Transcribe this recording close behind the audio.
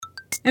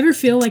Ever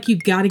feel like you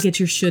gotta get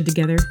your should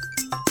together?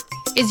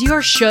 Is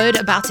your should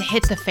about to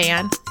hit the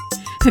fan?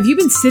 Have you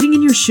been sitting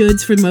in your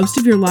shoulds for most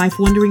of your life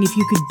wondering if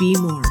you could be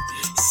more,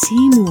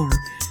 see more,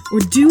 or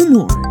do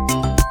more?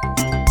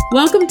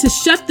 Welcome to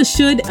Shut the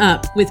Should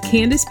Up with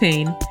Candace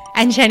Payne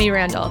and Jenny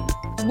Randall.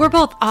 We're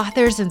both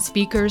authors and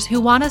speakers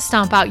who want to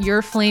stomp out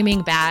your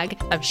flaming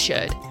bag of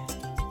should.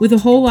 With a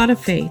whole lot of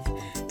faith,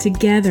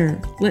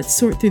 together, let's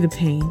sort through the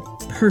pain,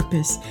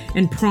 purpose,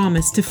 and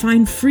promise to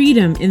find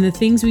freedom in the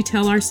things we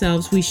tell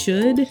ourselves we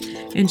should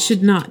and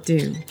should not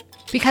do.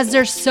 Because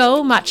there's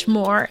so much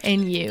more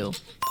in you.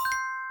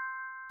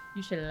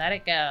 You should let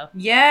it go.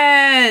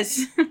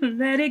 Yes,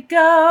 let it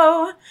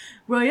go.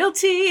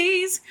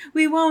 Royalties,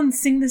 we won't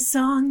sing the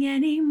song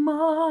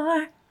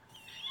anymore.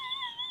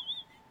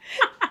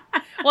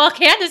 Well,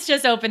 Candace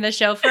just opened the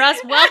show for us.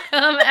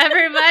 Welcome,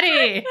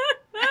 everybody.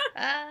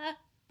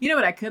 You know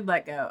what I could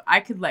let go? I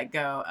could let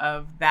go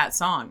of that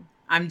song.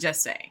 I'm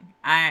just saying.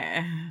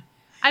 I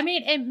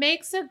mean, it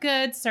makes a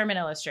good sermon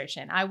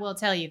illustration. I will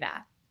tell you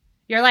that.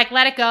 You're like,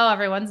 let it go.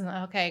 Everyone's,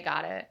 okay,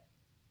 got it.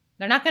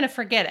 They're not going to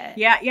forget it.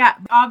 Yeah.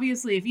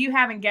 Obviously, if you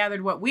haven't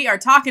gathered what we are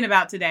talking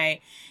about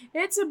today,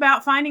 it's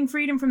about finding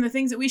freedom from the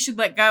things that we should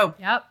let go.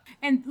 Yep.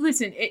 And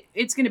listen,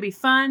 it's going to be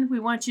fun. We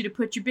want you to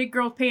put your big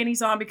girl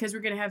panties on because we're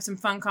going to have some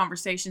fun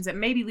conversations that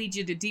maybe lead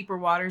you to deeper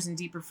waters and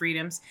deeper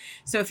freedoms.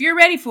 So if you're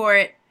ready for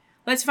it,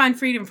 let's find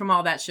freedom from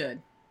all that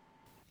should.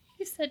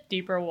 You said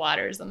deeper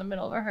waters in the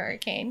middle of a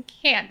hurricane.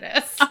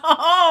 Candace.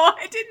 Oh,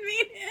 I didn't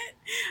mean it.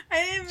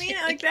 I didn't mean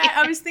it like that.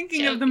 I was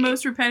thinking of the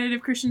most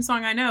repetitive Christian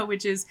song I know,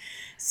 which is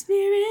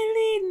Spirit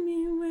lead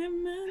me where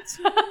my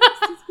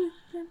trust is with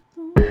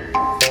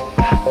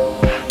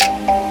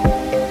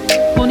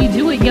Won't he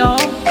do it, y'all?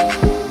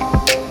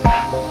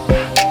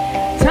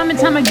 Time and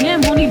time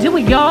again, won't he do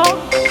it, y'all?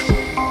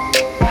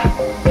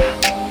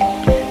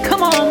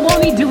 Come on,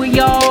 won't he do it,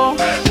 y'all?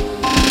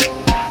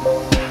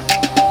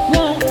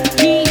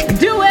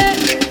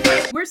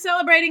 We're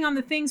celebrating on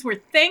the things we're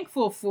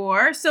thankful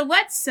for. So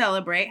let's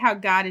celebrate how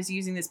God is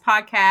using this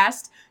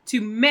podcast to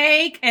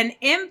make an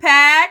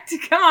impact.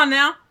 Come on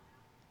now.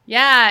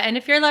 Yeah. And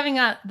if you're loving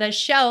the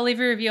show, leave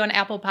a review on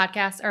Apple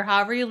Podcasts or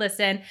however you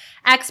listen.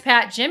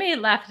 Expat Jimmy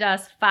left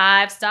us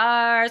 5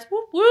 stars.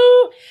 Woo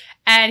woo.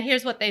 And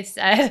here's what they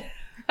said.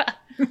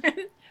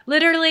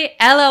 Literally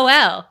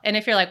LOL. And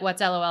if you're like,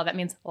 what's LOL? That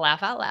means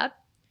laugh out loud.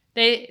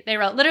 They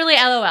wrote, literally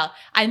LOL.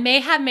 I may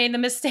have made the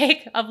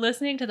mistake of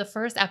listening to the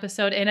first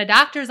episode in a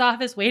doctor's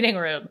office waiting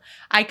room.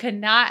 I could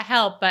not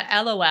help but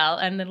LOL.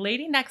 And the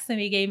lady next to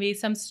me gave me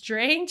some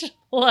strange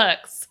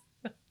looks.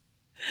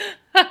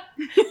 Well,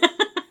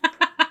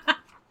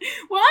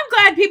 I'm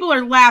glad people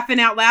are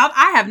laughing out loud.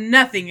 I have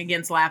nothing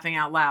against laughing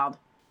out loud.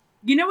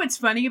 You know what's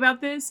funny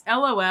about this?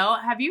 LOL.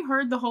 Have you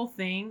heard the whole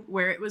thing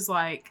where it was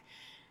like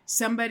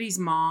somebody's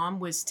mom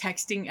was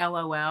texting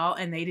LOL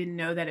and they didn't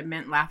know that it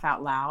meant laugh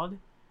out loud?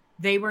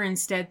 They were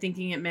instead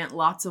thinking it meant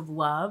lots of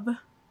love.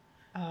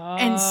 Oh.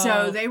 And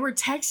so they were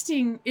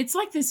texting. It's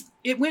like this.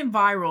 It went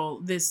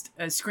viral,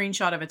 a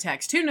screenshot of a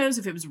text. Who knows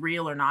if it was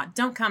real or not?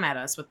 Don't come at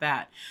us with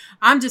that.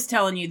 I'm just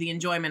telling you the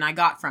enjoyment I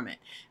got from it.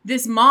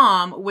 This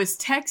mom was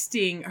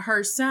texting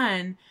her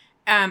son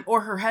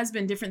or her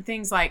husband different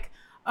things like,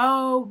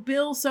 oh,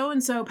 Bill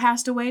so-and-so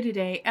passed away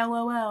today.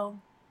 LOL.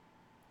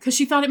 Because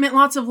she thought it meant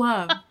lots of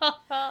love.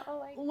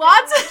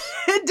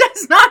 It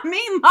does not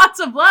mean lots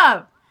of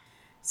love.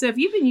 So if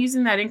you've been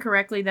using that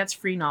incorrectly, that's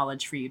free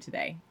knowledge for you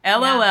today.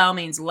 LOL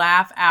means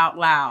laugh out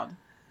loud.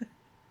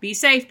 Be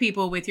safe,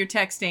 people, with your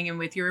texting and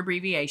with your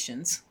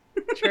abbreviations.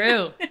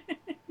 True.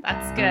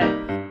 That's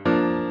good.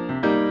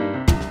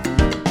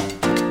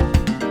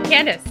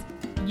 Candace,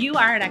 you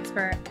are an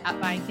expert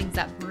at buying things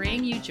that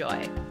bring you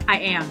joy. I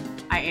am.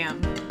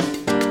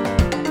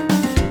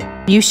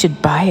 You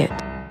should buy it.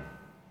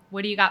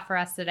 What do you got for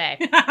us today?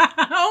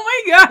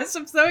 Oh my gosh,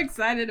 I'm so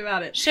excited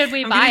about it. Should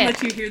we buy it? I'm going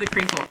to let you hear the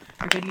crinkle.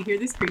 Okay, do you hear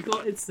this crinkle?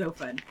 It's so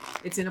fun.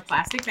 It's in a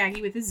plastic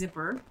baggie with a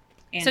zipper.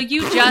 And so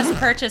you just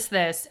purchased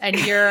this and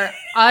you're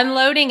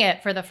unloading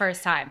it for the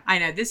first time. I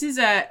know. This is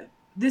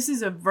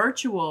a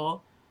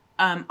virtual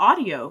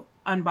audio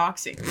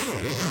unboxing.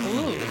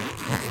 Ooh.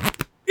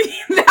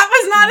 That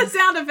was not a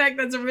sound effect.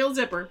 That's a real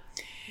zipper.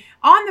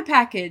 On the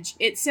package,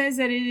 it says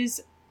that it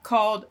is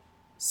called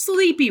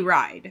Sleepy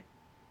Ride.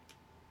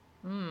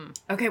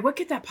 Okay, what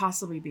could that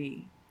possibly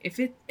be? If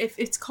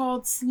it's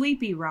called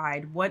Sleepy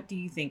Ride, what do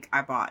you think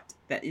I bought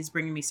that is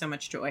bringing me so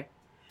much joy?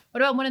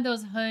 What about one of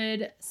those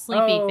hood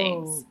sleepy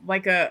things?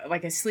 Like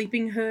a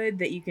sleeping hood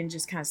that you can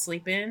just kind of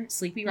sleep in?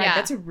 Sleepy Ride. Yeah.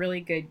 That's a really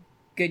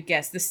good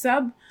guess. The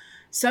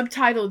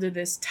subtitle to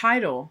this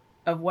title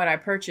of what I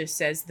purchased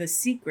says The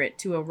Secret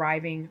to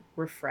Arriving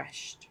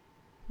Refreshed.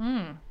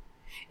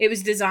 It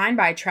was designed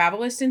by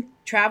travel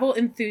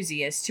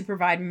enthusiasts to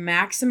provide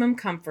maximum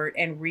comfort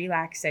and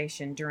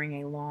relaxation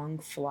during a long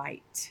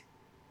flight.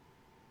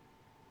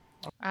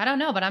 I don't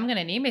know, but I'm going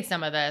to need me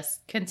some of this.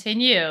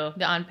 Continue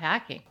the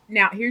unpacking.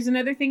 Now, here's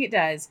another thing it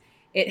does.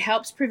 It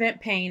helps prevent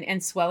pain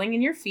and swelling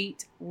in your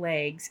feet,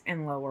 legs,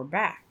 and lower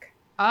back.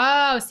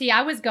 Oh, see,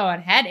 I was going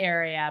head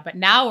area, but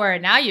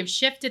now you've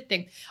shifted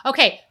things.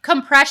 Okay,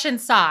 compression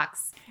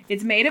socks.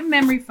 It's made of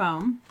memory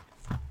foam,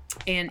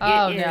 and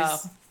Oh, it no.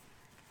 is.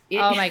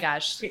 Oh my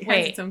gosh. It has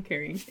Wait, its own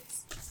carrying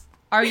case.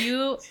 are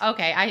you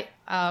okay?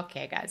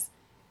 Okay, guys.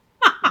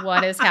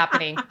 What is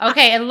happening?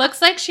 Okay, it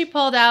looks like she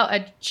pulled out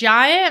a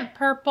giant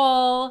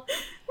purple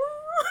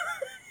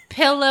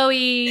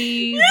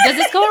pillowy. Does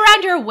this go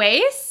around your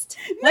waist?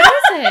 What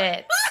is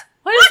it?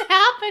 What is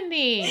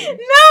happening?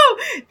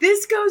 No,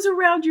 this goes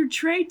around your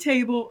tray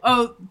table.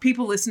 Oh,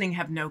 people listening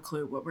have no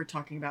clue what we're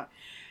talking about.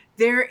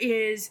 There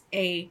is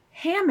a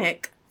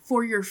hammock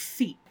for your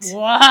feet.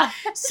 What?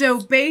 So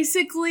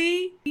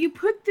basically, you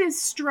put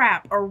this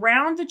strap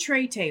around the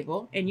tray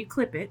table and you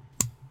clip it,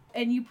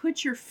 and you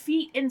put your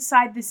feet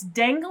inside this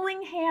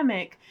dangling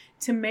hammock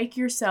to make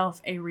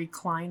yourself a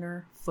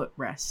recliner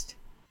footrest.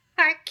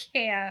 I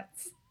can't.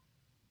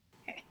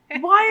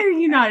 Why are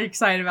you not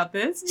excited about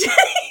this?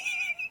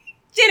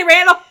 Jenny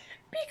Randall.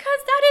 Because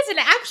that is an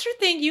extra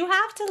thing you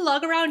have to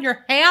lug around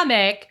your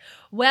hammock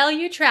while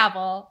you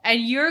travel,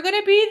 and you're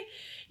gonna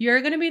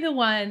be the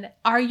one.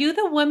 Are you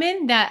the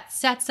woman that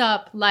sets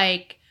up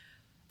like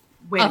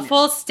Wait a a minute.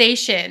 full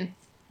station?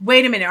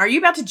 Wait a minute. Are you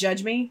about to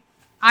judge me?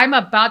 I'm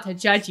about to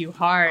judge you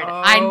hard.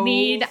 I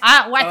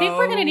think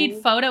we're gonna need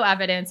Oh. photo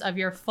evidence of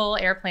your full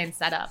airplane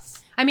setup.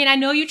 I mean, I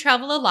know you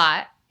travel a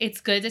lot. It's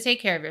good to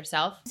take care of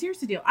yourself. Here's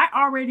the deal. I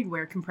already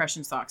wear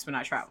compression socks when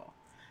I travel.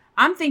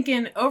 I'm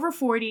thinking over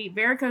 40,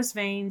 varicose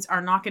veins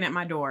are knocking at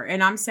my door.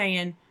 And I'm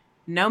saying,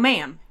 no,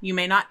 ma'am, you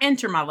may not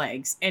enter my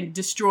legs and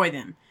destroy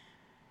them.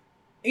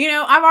 You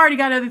know, I've already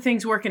got other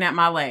things working at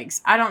my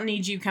legs. I don't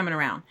need you coming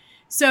around.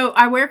 So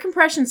I wear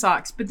compression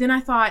socks, but then I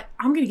thought,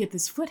 I'm going to get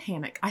this foot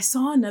hammock. I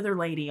saw another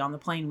lady on the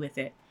plane with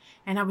it,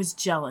 and I was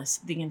jealous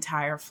the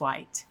entire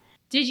flight.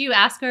 Did you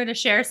ask her to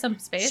share some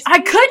space? I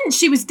couldn't.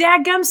 She was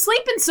dadgum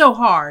sleeping so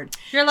hard.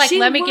 You're like, She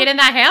let me looked- get in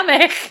that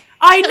hammock.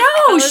 I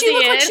know. She Cozy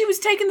looked like in. she was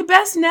taking the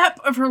best nap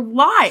of her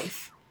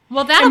life.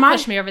 Well, that'll Am I-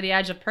 push me over the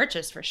edge of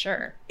purchase for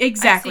sure.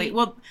 Exactly. I see.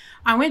 Well,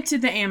 I went to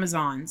the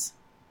Amazons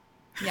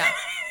Yeah.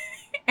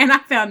 and I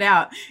found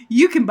out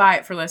you can buy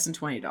it for less than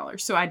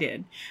 $20. So I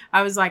did.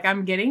 I was like,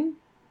 I'm getting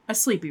a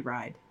sleepy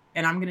ride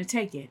and I'm going to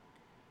take it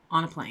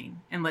on a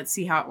plane and let's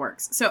see how it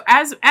works. So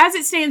as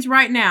it stands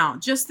right now,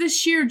 just the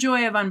sheer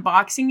joy of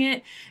unboxing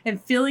it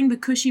and feeling the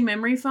cushy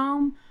memory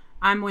foam,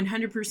 I'm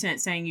 100%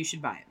 saying you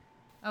should buy it.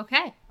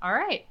 Okay. All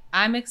right.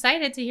 I'm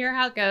excited to hear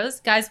how it goes.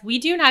 Guys, we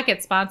do not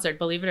get sponsored,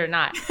 believe it or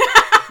not.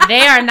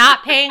 They are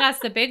not paying us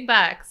the big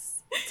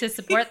bucks to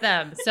support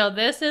them. So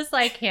this is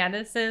like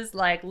Candace's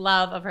like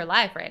love of her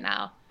life right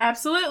now.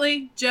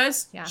 Absolutely.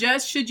 Just Yeah.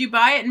 should you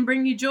buy it and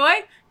bring you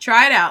joy?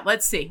 Try it out.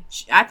 Let's see.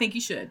 I think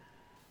you should.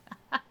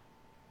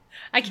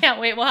 I can't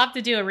wait. We'll have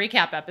to do a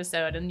recap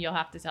episode and you'll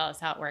have to tell us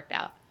how it worked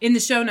out. In the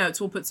show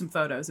notes, we'll put some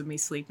photos of me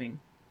sleeping.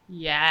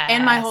 Yeah.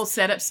 And my whole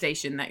setup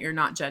station that you're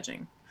not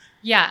judging.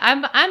 Yeah,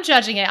 I'm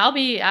judging it.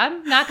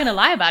 I'm not gonna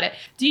lie about it.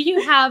 Do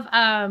you have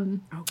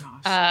Oh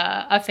gosh.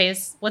 a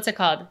face, what's it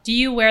called? Do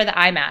you wear the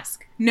eye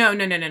mask? No.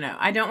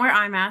 I don't wear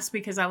eye masks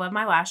because I love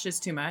my lashes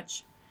too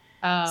much.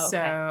 Oh, okay.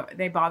 So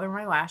they bother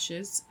my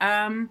lashes.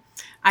 Do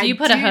you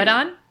put a hood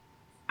on?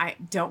 I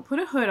don't put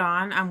a hood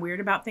on. I'm weird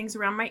about things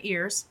around my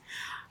ears.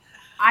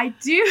 I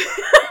do.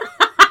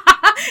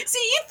 See,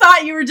 you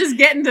thought you were just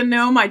getting to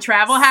know my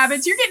travel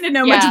habits. You're getting to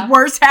know Yeah. much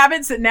worse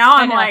habits that now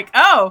I I'm know. like,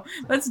 oh,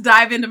 let's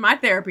dive into my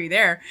therapy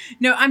there.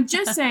 No, I'm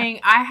just saying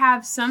I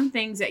have some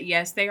things that,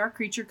 yes, they are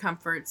creature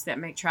comforts that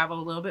make travel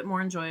a little bit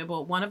more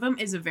enjoyable. One of them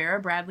is a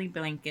Vera Bradley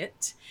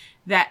blanket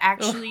that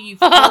actually you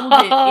fold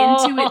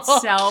it into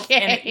itself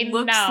and Okay, it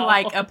looks no,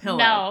 like a pillow.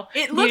 no.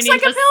 It You looks need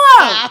like a to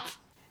pillow. stop.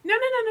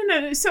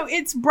 No. So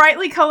it's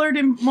brightly colored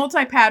and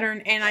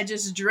multi-patterned, and I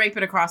just drape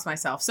it across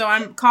myself. So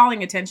I'm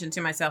calling attention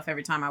to myself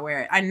every time I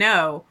wear it. I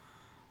know,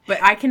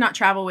 but I cannot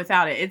travel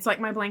without it. It's like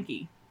my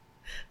blankie.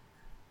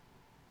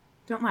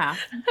 Don't laugh.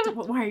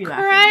 Why are you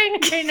laughing? Crying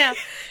right now.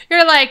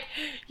 You're like,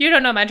 you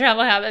don't know my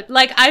travel habit.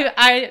 Like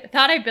I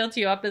thought I built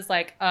you up as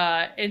like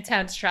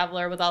intense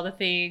traveler with all the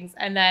things,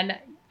 and then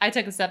I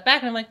took a step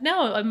back and I'm like,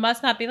 no, it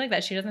must not be like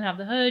that. She doesn't have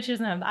the hood. She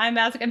doesn't have the eye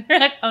mask. And you're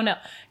like, oh no,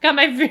 got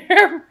my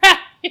Vera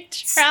Bradley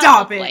travel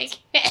Stop it.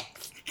 blanket.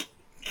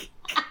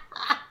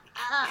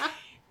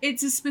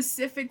 It's a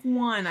specific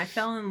one. I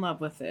fell in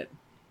love with it.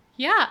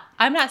 Yeah,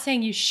 I'm not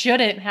saying you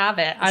shouldn't have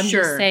it. I'm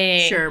just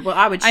saying. Sure. Well,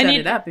 I would I shut need-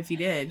 it up if you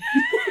did.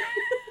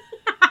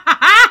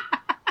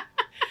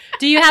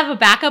 Do you have a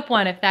backup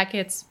one if that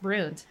gets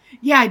ruined?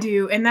 Yeah, I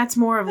do, and that's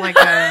more of like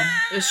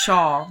a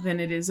shawl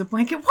than it is a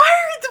blanket.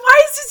 Why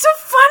is it so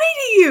funny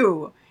to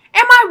you?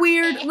 Am I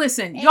weird?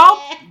 Listen,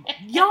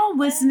 y'all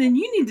listening,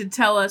 you need to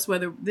tell us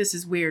whether this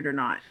is weird or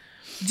not.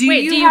 Do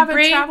Wait, you do you have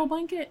bring- a travel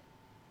blanket?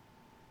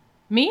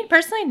 Me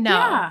personally, no.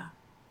 Yeah.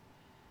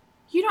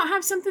 You don't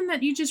have something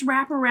that you just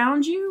wrap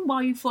around you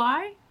while you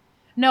fly?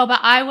 No, but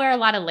I wear a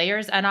lot of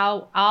layers, and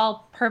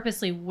I'll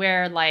purposely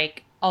wear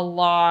like a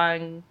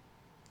long,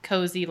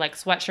 cozy like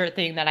sweatshirt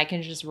thing that I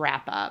can just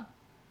wrap up.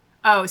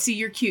 Oh, see,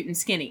 you're cute and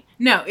skinny.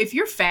 No, if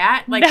you're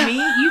fat like me,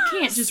 you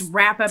can't just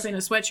wrap up in a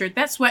sweatshirt.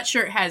 That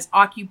sweatshirt has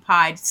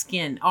occupied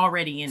skin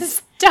already in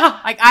it.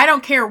 Stop. Like, I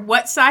don't care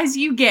what size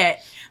you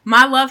get.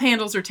 My love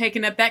handles are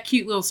taking up that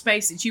cute little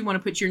space that you want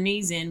to put your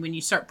knees in when you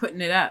start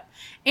putting it up.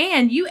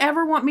 And you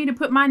ever want me to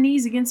put my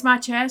knees against my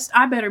chest,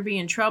 I better be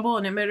in trouble,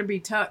 and it better be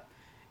tuck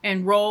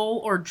and roll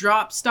or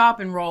drop, stop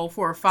and roll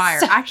for a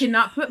fire. I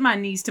cannot put my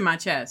knees to my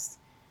chest.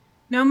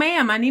 No,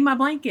 ma'am, I need my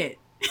blanket.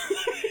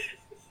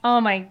 Oh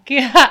my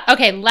God.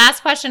 Okay, last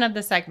question of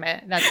the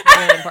segment. That's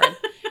really important.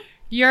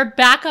 Your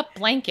backup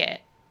blanket.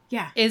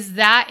 Yeah. Is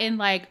that in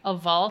like a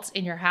vault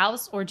in your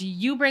house, or do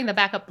you bring the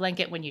backup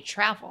blanket when you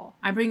travel?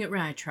 I bring it when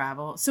I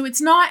travel. So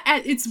it's not,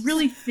 it's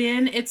really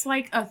thin. It's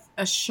like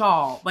a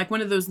shawl, like one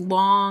of those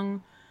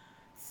long,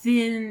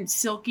 thin,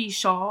 silky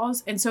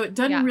shawls. And so it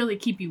doesn't really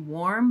keep you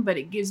warm, but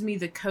it gives me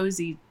the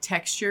cozy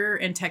texture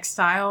and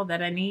textile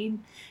that I need.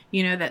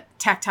 You know, that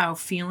tactile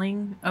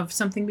feeling of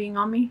something being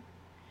on me.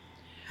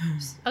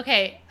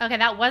 Okay,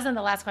 that wasn't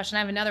the last question.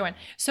 I have another one.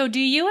 So do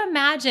you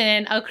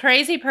imagine a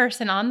crazy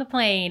person on the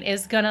plane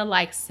is going to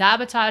like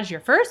sabotage your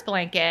first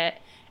blanket,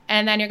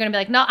 and then you're going to be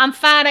like, no, I'm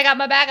fine. I got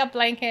my backup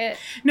blanket.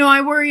 No,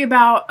 I worry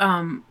about,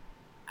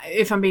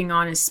 if I'm being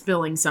honest,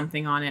 spilling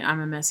something on it. I'm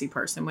a messy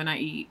person when I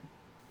eat.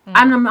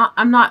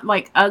 I'm not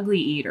like ugly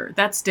eater.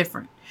 That's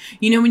different.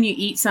 You know, when you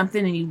eat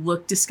something and you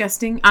look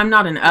disgusting, I'm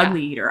not an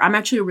ugly eater. I'm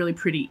actually a really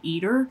pretty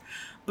eater,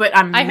 but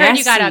I'm messy. I heard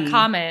you got a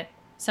comment.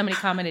 Somebody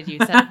commented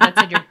that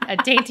said you're a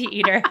dainty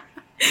eater.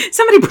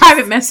 Somebody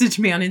private messaged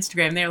me on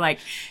Instagram. They're like,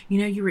 you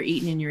know, you were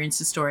eating in your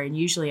Insta story, and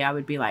usually I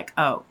would be like,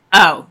 oh,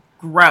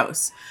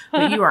 gross.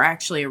 But you are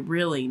actually a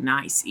really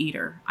nice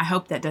eater. I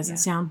hope that doesn't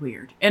sound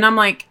weird. And I'm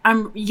like,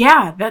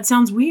 that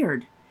sounds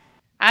weird.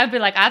 I would be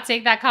like, I'll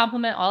take that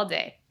compliment all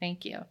day.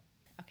 Thank you.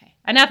 Okay.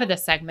 Enough of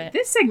this segment.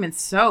 This segment's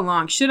so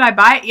long. Should I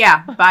buy it?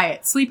 Yeah, buy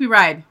it. Sleepy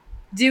Ride.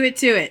 Do it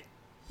to it.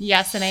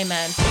 Yes and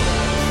amen.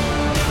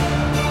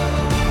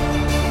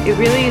 It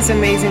really is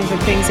amazing the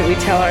things that we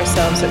tell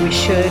ourselves that we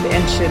should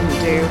and shouldn't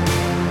do.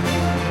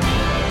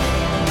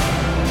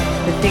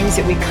 The things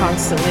that we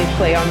constantly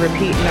play on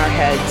repeat in our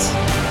heads.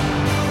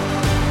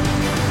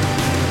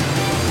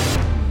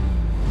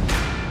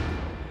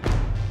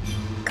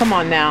 Come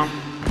on now.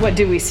 What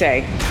do we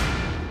say?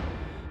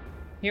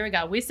 Here we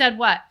go. We said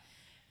what?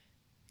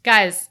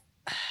 Guys,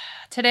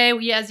 today,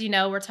 as you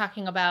know, we're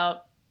talking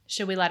about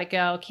should we let it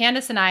go?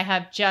 Candace and I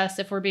have just,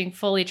 if we're being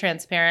fully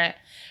transparent,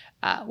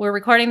 we're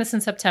recording this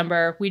in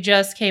September. We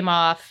just came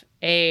off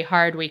a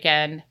hard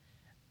weekend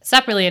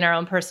separately in our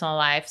own personal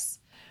lives.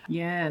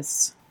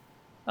 Yes.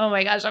 Oh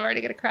my gosh, I'm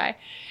already going to cry.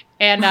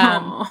 And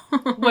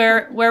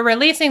we're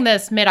releasing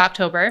this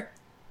mid-October,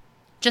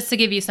 just to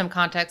give you some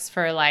context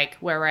for like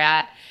where we're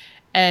at.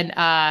 And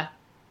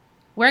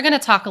we're going to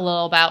talk a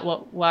little about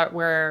what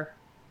we're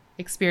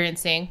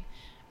experiencing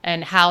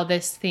and how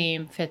this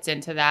theme fits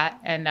into that.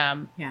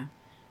 And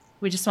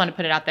we just want to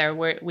put it out there.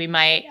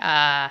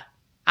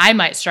 I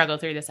might struggle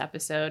through this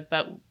episode,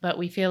 but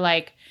we feel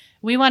like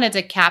we wanted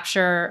to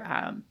capture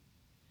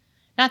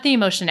not the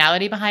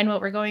emotionality behind what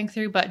we're going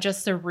through, but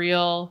just the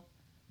real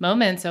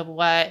moments of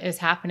what is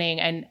happening.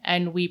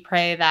 And we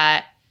pray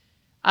that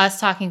us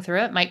talking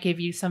through it might give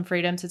you some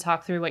freedom to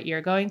talk through what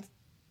you're going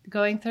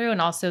through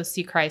and also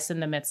see Christ in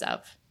the midst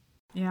of.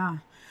 Yeah.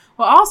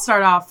 Well, I'll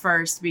start off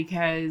first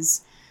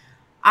because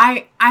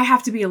I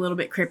have to be a little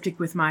bit cryptic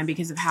with mine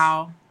because of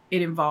how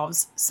it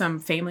involves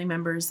some family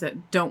members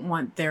that don't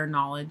want their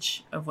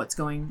knowledge of what's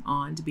going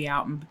on to be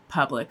out in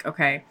public,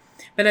 okay?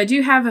 But I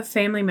do have a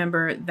family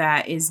member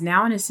that is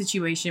now in a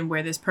situation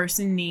where this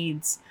person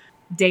needs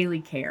daily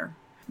care.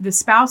 The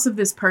spouse of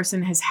this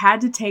person has had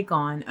to take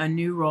on a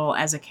new role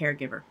as a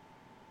caregiver.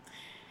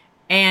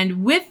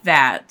 And with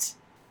that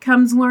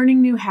comes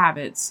learning new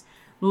habits,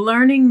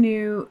 learning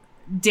new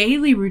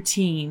daily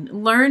routine,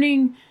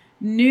 learning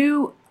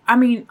new,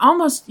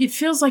 almost it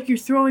feels like you're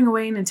throwing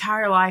away an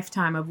entire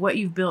lifetime of what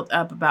you've built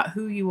up about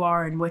who you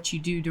are and what you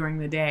do during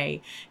the day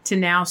to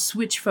now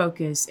switch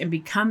focus and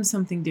become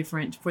something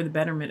different for the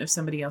betterment of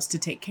somebody else to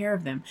take care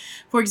of them.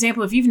 For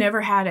example, if you've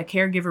never had a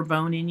caregiver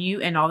bone in you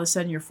and all of a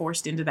sudden you're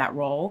forced into that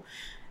role,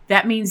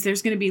 that means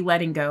there's going to be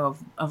letting go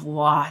of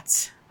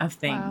lots of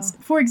things. Wow.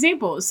 For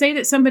example, say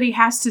that somebody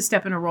has to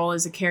step in a role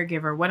as a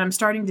caregiver. What I'm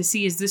starting to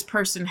see is this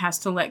person has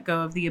to let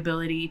go of the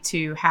ability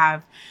to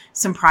have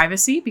some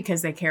privacy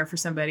because they care for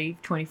somebody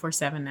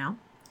 24/7 now.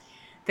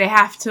 They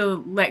have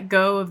to let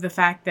go of the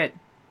fact that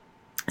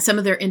some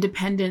of their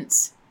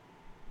independence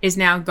is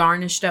now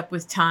garnished up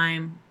with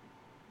time,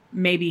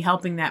 maybe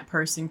helping that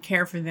person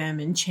care for them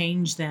and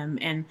change them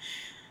and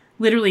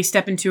literally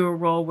step into a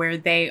role where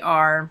they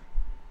are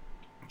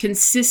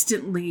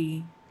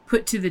consistently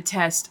put to the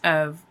test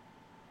of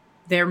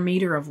their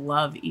meter of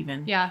love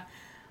even. Yeah.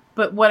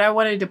 But what I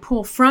wanted to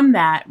pull from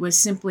that was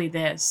simply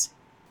this.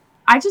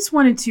 I just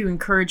wanted to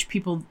encourage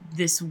people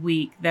this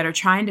week that are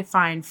trying to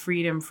find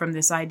freedom from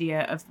this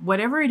idea of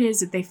whatever it is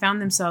that they found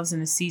themselves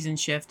in a season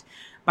shift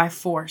by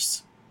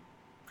force,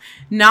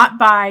 not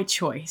by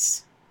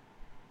choice.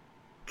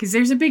 Because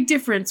there's a big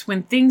difference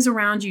when things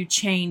around you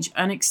change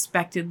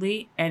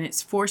unexpectedly and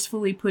it's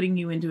forcefully putting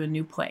you into a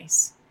new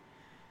place.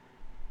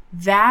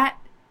 That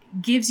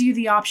gives you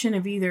the option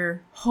of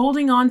either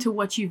holding on to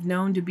what you've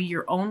known to be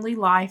your only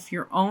life,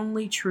 your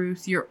only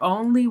truth, your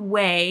only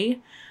way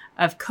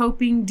of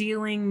coping,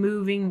 dealing,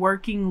 moving,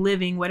 working,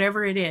 living,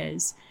 whatever it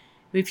is.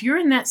 If you're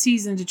in that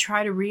season to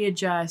try to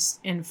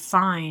readjust and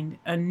find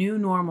a new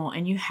normal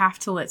and you have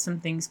to let some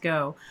things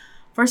go,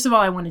 first of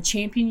all, I want to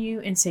champion you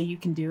and say you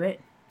can do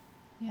it.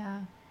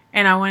 Yeah.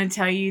 And I want to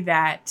tell you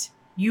that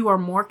you are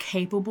more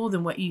capable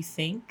than what you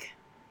think.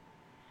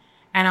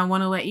 And I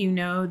want to let you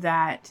know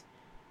that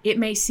it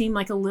may seem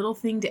like a little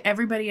thing to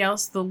everybody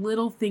else, the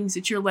little things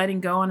that you're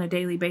letting go on a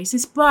daily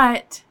basis,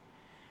 but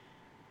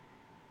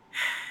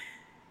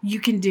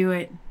you can do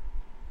it.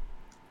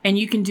 And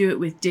you can do it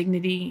with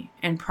dignity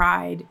and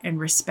pride and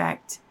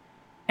respect.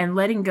 And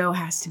letting go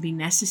has to be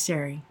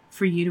necessary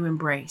for you to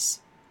embrace.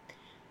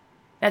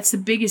 That's the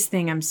biggest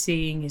thing I'm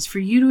seeing is for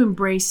you to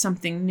embrace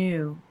something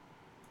new.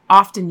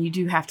 Often you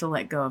do have to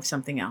let go of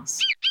something else.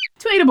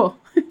 Tweetable.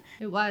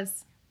 It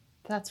was.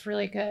 That's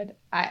really good.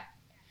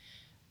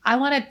 I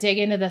want to dig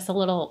into this a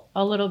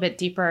little bit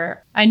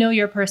deeper. I know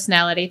your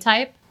personality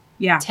type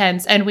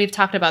tends, and we've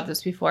talked about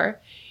this before,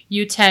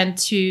 you tend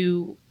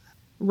to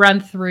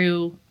run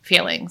through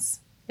feelings.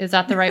 Is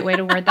that the right way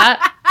to word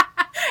that?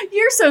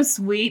 You're so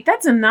sweet.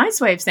 That's a nice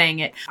way of saying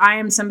it. I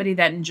am somebody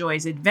that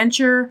enjoys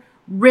adventure,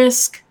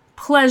 risk,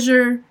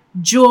 pleasure,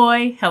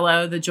 joy.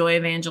 Hello, the joy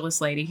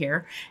evangelist lady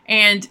here.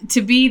 And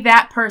to be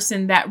that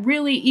person that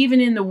really, even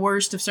in the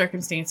worst of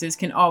circumstances,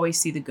 can always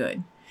see the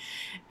good.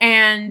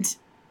 And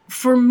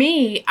for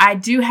me, I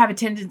do have a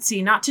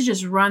tendency not to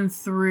just run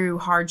through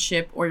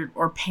hardship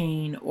or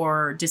pain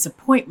or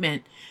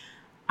disappointment.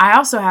 I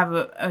also have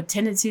a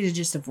tendency to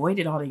just avoid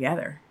it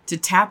altogether, to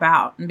tap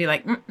out and be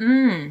like,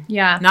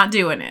 yeah, not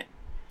doing it.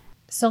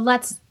 So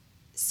let's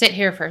sit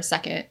here for a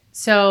second.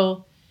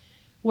 So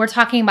we're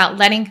talking about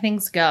letting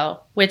things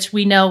go, which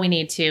we know we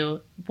need to.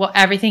 Well,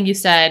 everything you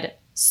said,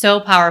 so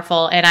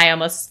powerful. And I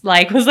almost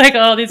was like,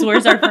 oh, these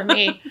words are for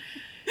me.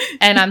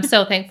 And I'm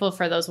so thankful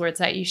for those words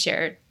that you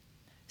shared.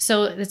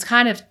 So it's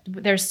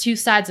there's two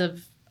sides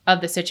of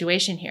the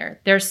situation here.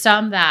 There's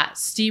some that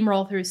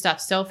steamroll through stuff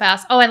so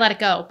fast. Oh, I let it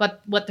go.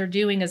 But what they're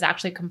doing is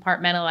actually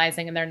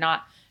compartmentalizing and they're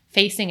not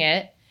facing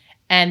it.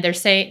 And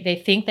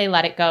they think they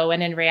let it go.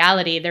 And in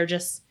reality, they're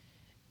just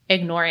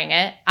ignoring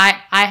it.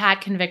 I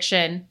had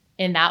conviction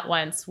in that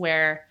once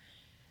where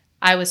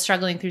I was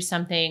struggling through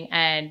something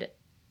and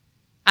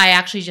I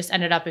actually just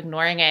ended up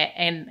ignoring it.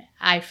 And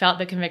I felt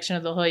the conviction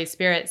of the Holy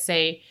Spirit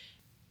say,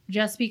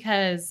 just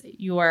because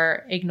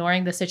you're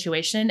ignoring the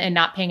situation and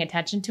not paying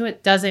attention to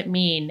it doesn't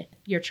mean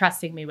you're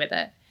trusting me with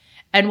it.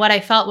 And what I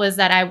felt was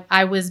that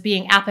I was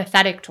being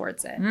apathetic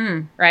towards it,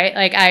 right?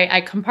 Like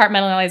I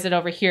compartmentalized it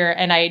over here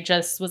and I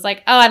just was like,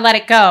 oh, I let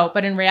it go.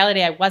 But in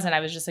reality, I wasn't.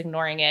 I was just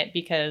ignoring it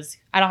because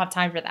I don't have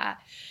time for that.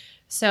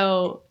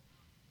 So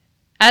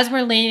as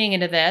we're leaning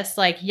into this,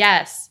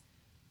 yes,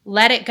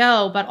 let it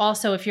go. But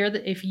also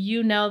if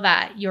you know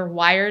that you're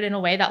wired in a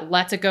way that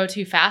lets it go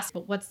too fast,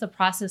 but what's the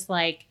process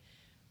like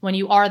when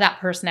you are that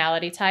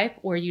personality type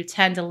or you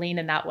tend to lean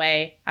in that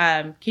way?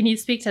 Can you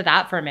speak to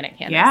that for a minute,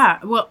 Candace? Yeah.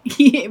 Well,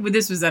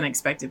 this was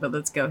unexpected, but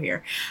let's go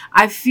here.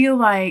 I feel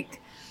like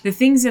the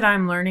things that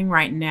I'm learning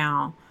right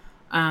now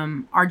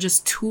are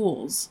just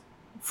tools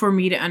for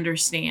me to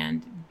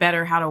understand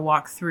better how to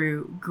walk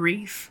through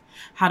grief,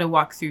 how to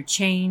walk through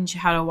change,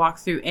 how to walk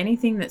through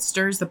anything that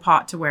stirs the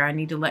pot to where I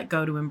need to let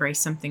go to embrace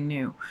something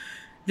new.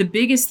 The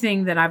biggest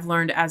thing that I've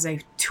learned as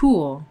a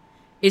tool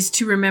is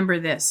to remember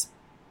this.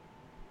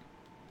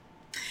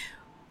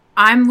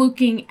 I'm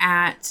looking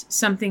at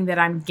something that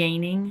I'm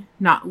gaining,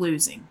 not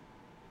losing.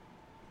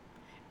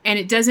 And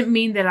it doesn't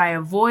mean that I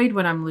avoid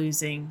what I'm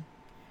losing,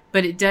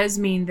 but it does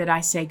mean that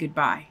I say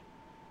goodbye,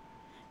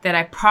 that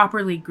I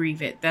properly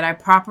grieve it, that I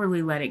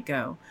properly let it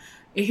go.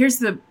 Here's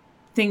the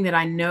thing that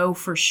I know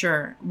for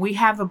sure. We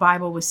have a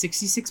Bible with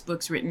 66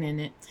 books written in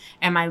it,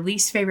 and my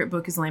least favorite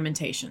book is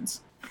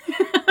Lamentations.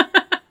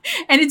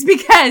 And it's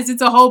because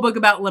it's a whole book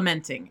about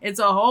lamenting. It's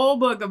a whole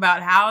book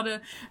about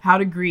how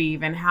to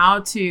grieve and how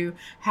to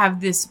have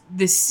this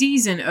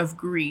season of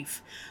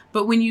grief.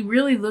 But when you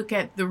really look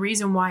at the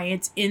reason why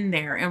it's in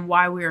there and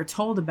why we are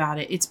told about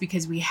it, it's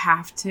because we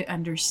have to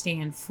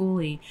understand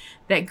fully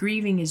that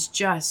grieving is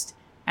just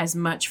as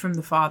much from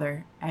the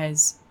Father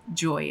as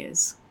joy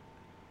is.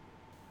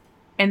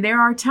 And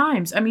there are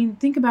times,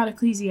 think about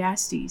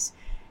Ecclesiastes.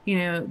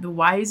 The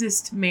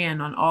wisest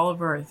man on all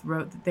of earth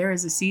wrote that there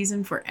is a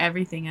season for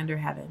everything under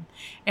heaven.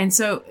 And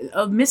so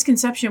a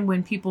misconception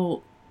when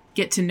people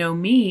get to know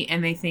me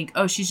and they think,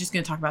 oh, she's just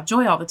going to talk about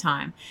joy all the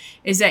time,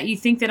 is that you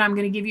think that I'm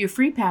going to give you a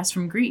free pass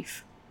from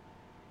grief.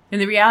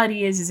 And the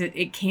reality is that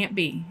it can't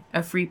be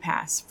a free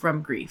pass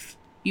from grief.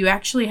 You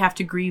actually have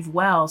to grieve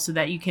well so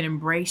that you can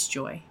embrace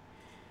joy,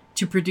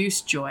 to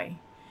produce joy.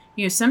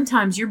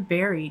 Sometimes you're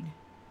buried,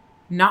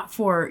 not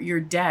for your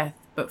death,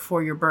 but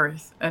for your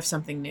birth of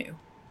something new.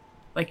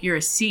 Like you're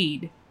a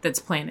seed that's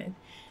planted.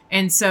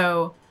 And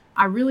so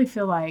I really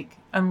feel like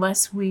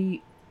unless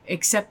we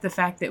accept the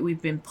fact that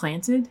we've been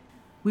planted,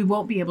 we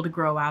won't be able to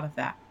grow out of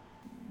that.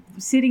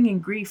 Sitting in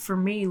grief for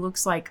me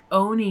looks like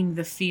owning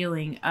the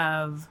feeling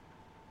of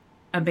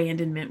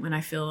abandonment when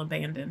I feel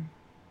abandoned.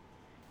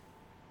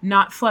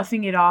 Not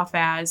fluffing it off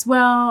as,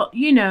 well,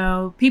 you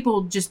know,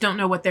 people just don't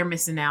know what they're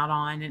missing out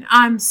on, and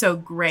I'm so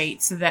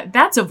great. So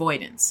that's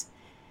avoidance.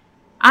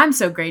 I'm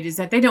so great is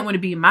that they don't want to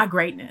be in my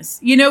greatness.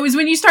 You know, is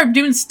when you start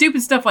doing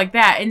stupid stuff like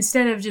that,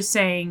 instead of just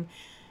saying,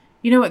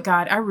 you know what,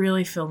 God, I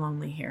really feel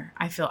lonely here.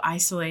 I feel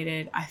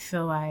isolated. I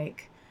feel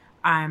like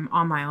I'm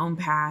on my own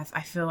path.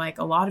 I feel like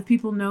a lot of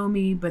people know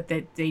me, but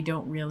that they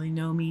don't really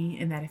know me,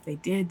 and that if they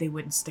did, they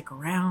wouldn't stick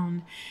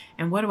around.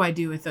 And what do I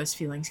do with those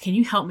feelings? Can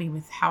you help me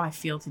with how I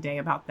feel today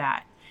about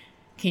that?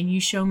 Can you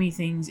show me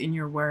things in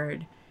your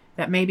word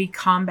that maybe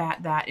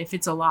combat that if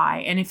it's a lie?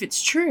 And if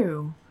it's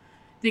true,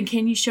 then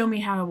can you show me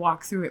how to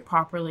walk through it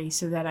properly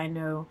so that I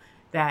know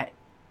that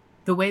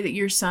the way that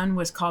your son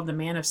was called the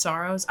man of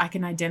sorrows, I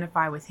can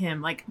identify with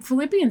him. Like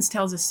Philippians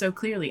tells us so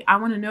clearly, I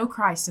want to know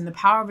Christ and the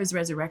power of his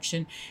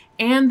resurrection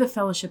and the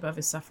fellowship of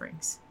his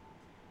sufferings.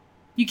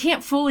 You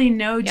can't fully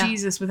know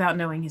Jesus without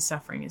knowing his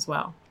suffering as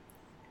well.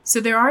 So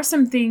there are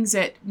some things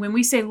that when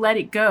we say let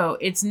it go,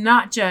 it's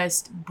not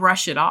just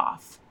brush it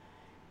off.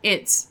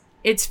 It's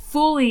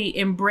fully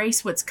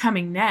embrace what's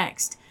coming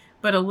next.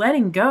 But a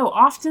letting go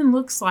often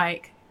looks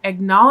like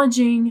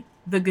acknowledging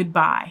the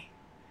goodbye.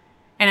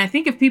 And I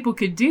think if people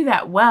could do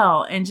that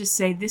well and just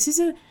say, this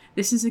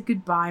is a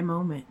goodbye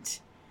moment.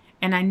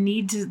 And I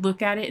need to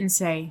look at it and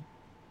say,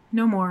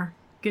 no more,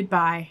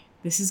 goodbye,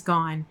 this is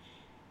gone.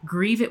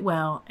 Grieve it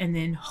well, and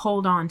then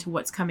hold on to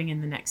what's coming in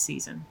the next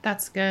season.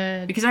 That's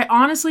good. Because I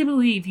honestly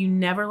believe you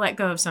never let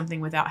go of something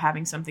without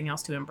having something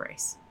else to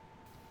embrace.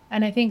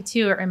 And I think,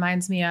 too, it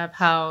reminds me of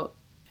how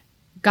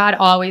God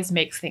always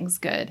makes things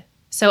good.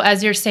 So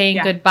as you're saying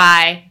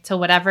goodbye to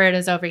whatever it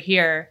is over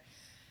here,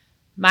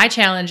 my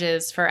challenge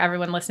is for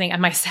everyone listening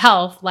and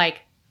myself, like,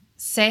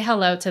 say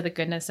hello to the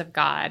goodness of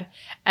God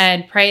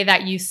and pray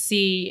that you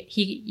see,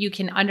 you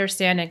can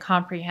understand and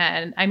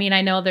comprehend. I mean,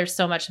 I know there's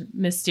so much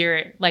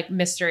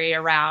mystery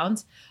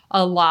around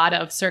a lot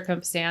of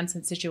circumstance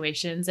and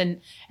situations.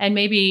 And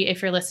maybe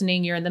if you're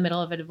listening, you're in the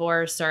middle of a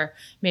divorce, or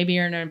maybe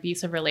you're in an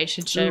abusive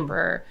relationship,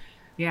 or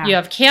you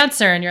have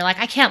cancer and you're like,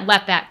 I can't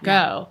let that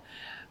go.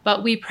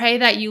 But we pray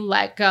that you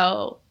let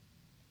go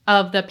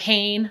of the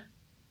pain,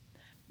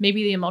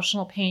 maybe the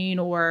emotional pain,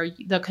 or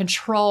the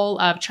control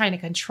of trying to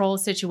control a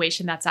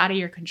situation that's out of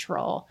your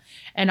control.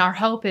 And our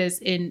hope is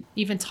in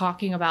even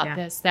talking about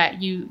this,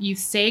 that you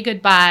say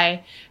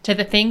goodbye to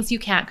the things you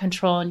can't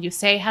control, and you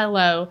say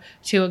hello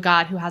to a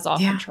God who has all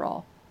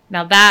control.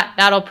 Now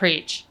that'll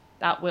preach.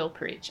 That will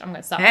preach. I'm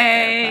going to stop right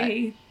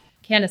there.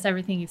 But Candace,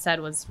 everything you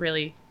said was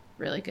really,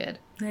 really good.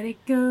 Let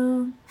it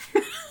go.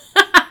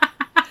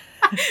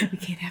 We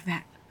can't have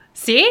that.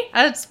 See?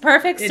 That's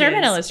perfect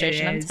sermon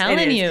illustration. I'm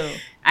telling you.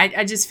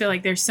 I just feel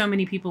like there's so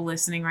many people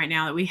listening right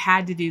now that we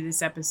had to do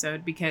this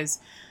episode because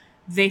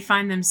they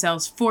find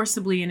themselves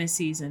forcibly in a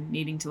season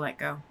needing to let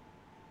go.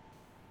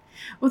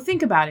 Well,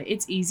 think about it.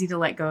 It's easy to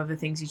let go of the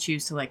things you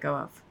choose to let go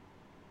of.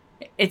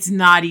 It's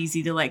not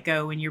easy to let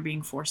go when you're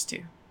being forced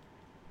to.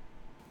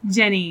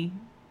 Jenny,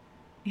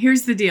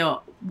 here's the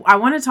deal. I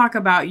want to talk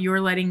about your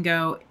letting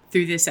go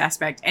through this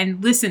aspect.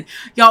 And listen,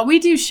 y'all, we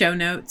do show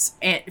notes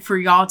for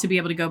y'all to be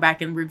able to go back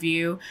and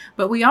review,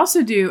 but we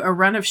also do a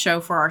run of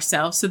show for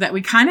ourselves so that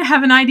we kind of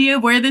have an idea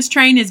of where this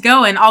train is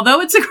going. Although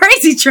it's a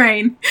crazy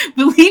train,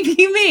 believe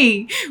you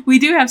me, we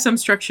do have some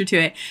structure to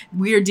it.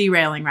 We're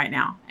derailing right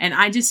now. And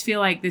I just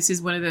feel like this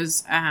is one of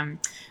those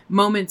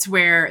moments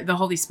where the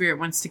Holy Spirit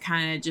wants to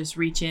kind of just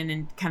reach in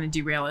and kind of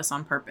derail us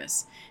on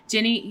purpose.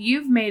 Jenny,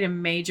 you've made a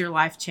major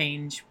life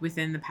change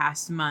within the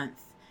past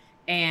month.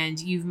 And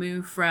you've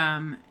moved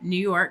from New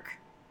York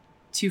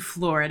to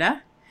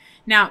Florida.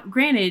 Now,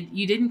 granted,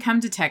 you didn't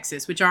come to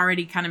Texas, which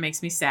already kind of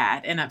makes me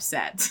sad and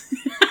upset.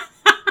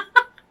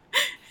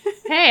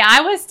 Hey,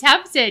 I was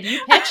tempted.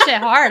 You pitched it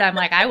hard. I'm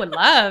like, I would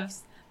love.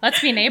 Let's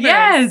be neighbors.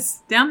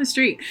 Yes, down the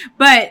street.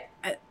 But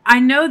I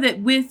know that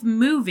with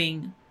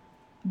moving,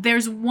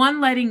 there's one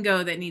letting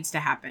go that needs to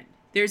happen.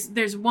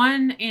 There's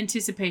one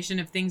anticipation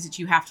of things that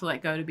you have to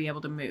let go to be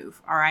able to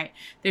move. All right.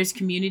 There's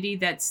community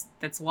that's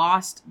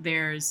lost.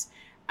 There's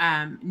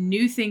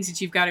new things that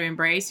you've got to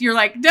embrace. You're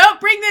like,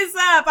 don't bring this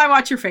up. I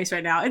watch your face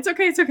right now. It's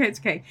okay. It's okay. It's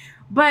okay.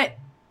 But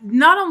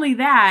not only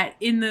that,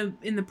 in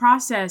the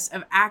process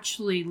of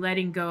actually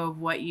letting go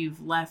of what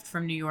you've left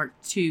from New York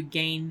to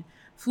gain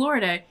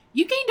Florida,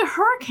 you gained a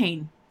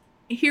hurricane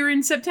here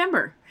in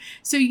September.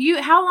 So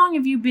how long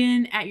have you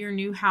been at your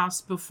new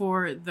house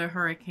before the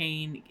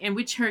hurricane? And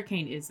which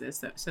hurricane is this,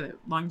 though, so that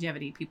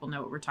longevity people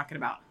know what we're talking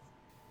about?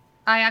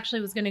 I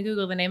actually was going to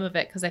Google the name of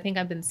it because I think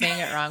I've been saying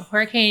it wrong.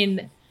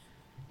 Hurricane,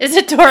 is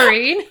it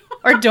Doreen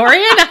or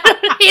Dorian? I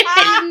don't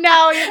even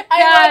know.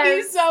 I love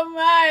you so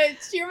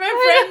much. You're my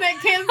friend that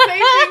can't say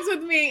things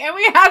with me, and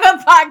we have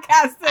a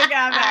podcast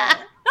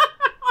together.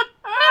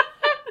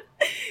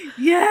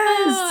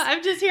 Yes. Oh,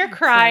 I'm just here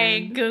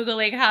crying,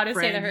 Googling how to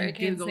say the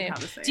hurricane's name.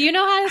 Do you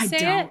know how to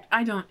say it?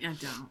 I don't.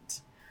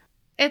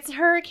 It's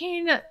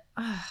hurricane.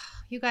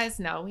 You guys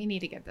know we need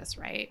to get this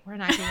right. We're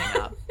not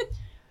giving up. I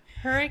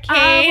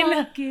Hurricane.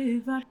 won't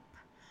give up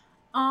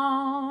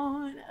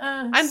on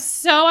us. I'm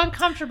so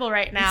uncomfortable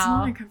right It's not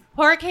now.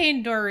 uncomfortable.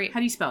 Hurricane Dorian. How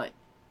do you spell it?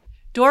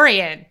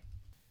 Dorian.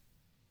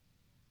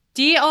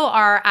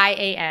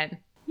 Dorian.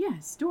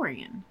 Yes,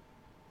 Dorian.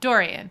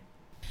 Dorian.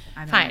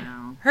 I don't Fine.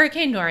 know.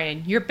 Hurricane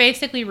Dorian. You're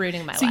basically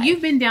ruining my So life.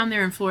 you've been down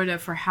there in Florida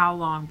for how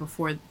long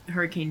before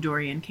Hurricane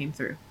Dorian came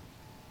through?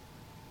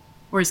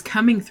 Or is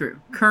coming through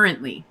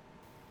currently?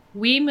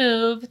 We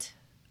moved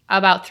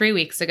about 3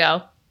 weeks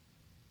ago,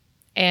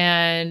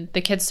 and the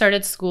kids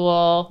started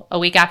school a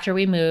week after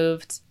we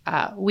moved.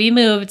 We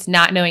moved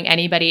not knowing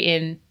anybody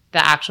in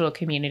the actual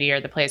community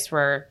or the place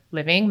we're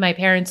living. My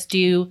parents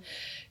do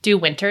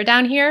winter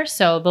down here,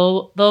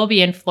 so they'll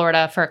be in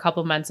Florida for a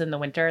couple months in the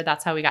winter.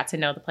 That's how we got to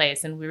know the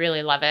place, and we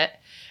really love it.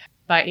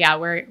 But yeah,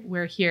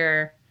 we're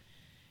here.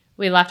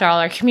 We left all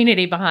our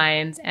community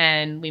behind,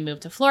 and we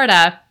moved to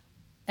Florida.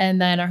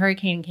 And then a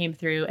hurricane came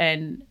through,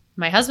 and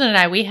my husband and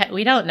I,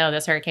 we don't know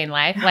this hurricane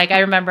life. Like, I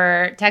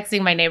remember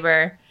texting my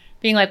neighbor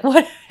being like,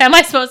 what, am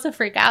I supposed to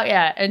freak out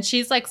yet? And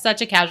she's like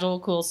such a casual,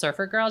 cool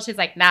surfer girl. She's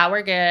like, nah,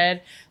 we're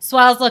good.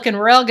 Swell's looking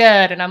real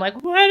good. And I'm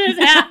like, what is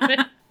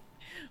happening?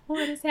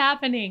 What is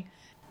happening?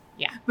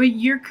 Yeah. But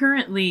you're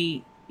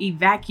currently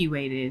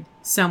evacuated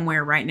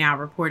somewhere right now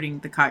reporting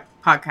the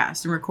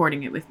podcast and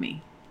recording it with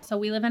me. So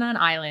we live in an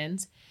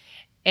island,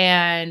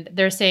 and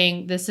they're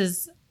saying this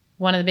is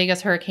one of the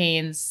biggest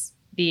hurricanes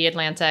the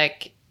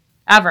Atlantic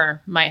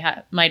ever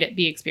might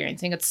be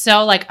experiencing. It's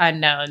so like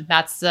unknown.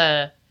 That's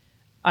the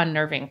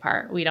unnerving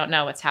part. We don't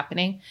know what's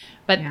happening.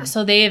 But Yeah.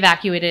 so they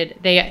evacuated.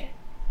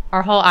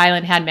 Our whole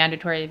island had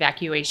mandatory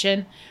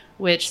evacuation,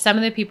 which some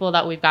of the people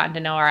that we've gotten to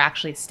know are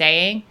actually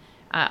staying.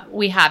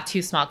 We have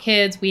 2 small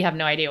kids. We have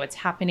no idea what's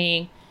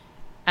happening.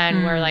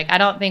 And we're like, I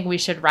don't think we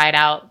should ride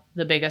out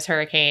the biggest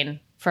hurricane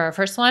for our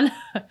first one.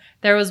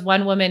 There was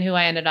one woman who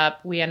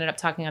we ended up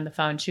talking on the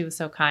phone. She was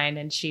so kind,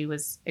 and she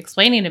was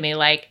explaining to me,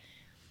 like,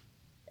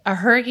 a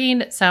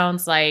hurricane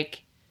sounds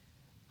like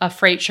a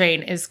freight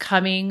train is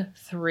coming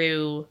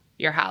through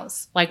your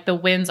house. Like, the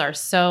winds are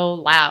so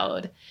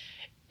loud,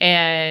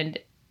 and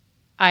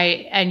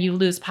you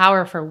lose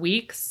power for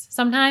weeks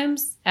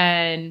sometimes,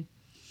 and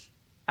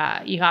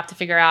you have to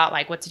figure out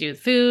like what to do with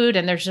food,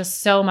 and there's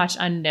just so much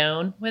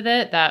unknown with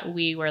it that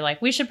we were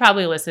like, we should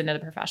probably listen to the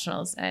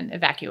professionals and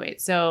evacuate.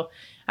 So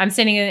I'm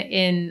sitting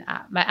in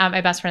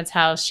my best friend's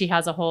house. She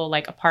has a whole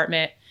like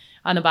apartment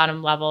on the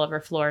bottom level of her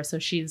floor, so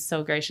she's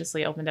so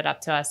graciously opened it up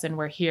to us, and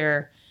we're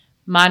here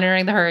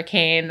monitoring the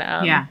hurricane.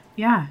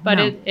 But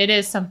it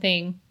is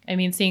something. I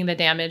mean, seeing the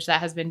damage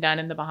that has been done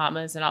in the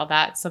Bahamas and all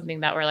that,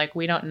 something that we're like,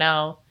 we don't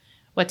know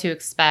what to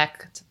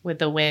expect with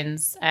the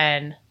winds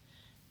and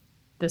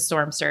the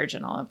storm surge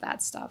and all of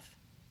that stuff.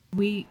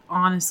 We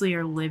honestly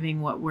are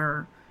living what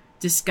we're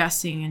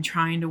discussing and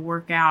trying to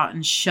work out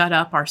and shut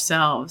up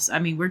ourselves. I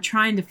mean, we're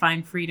trying to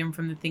find freedom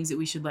from the things that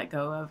we should let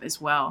go of as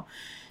well.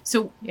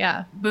 So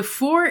Yeah.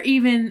 before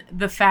even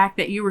the fact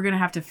that you were going to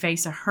have to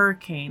face a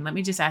hurricane, let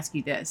me just ask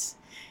you this.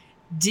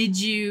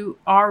 Did you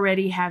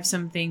already have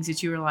some things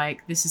that you were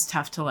like, this is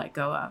tough to let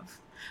go of?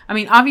 I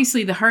mean,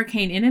 obviously the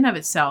hurricane in and of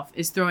itself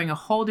is throwing a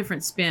whole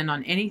different spin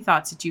on any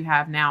thoughts that you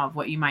have now of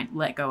what you might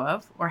let go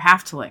of or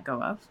have to let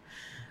go of.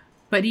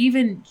 But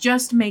even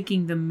just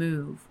making the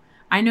move,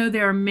 I know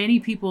there are many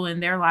people in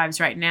their lives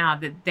right now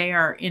that they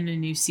are in a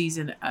new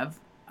season of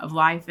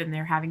life, and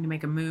they're having to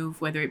make a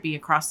move, whether it be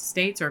across the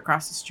states or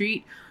across the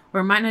street,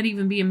 or it might not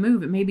even be a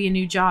move. It may be a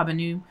new job, a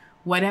new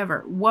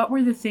whatever. What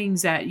were the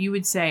things that you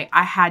would say,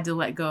 I had to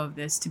let go of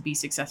this to be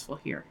successful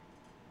here?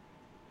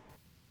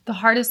 The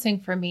hardest thing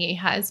for me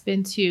has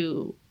been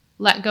to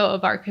let go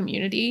of our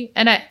community.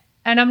 And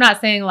I'm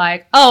not saying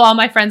like, oh, all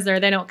my friends there,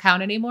 they don't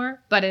count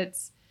anymore. But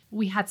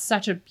we had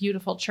such a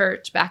beautiful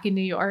church back in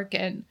New York,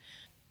 and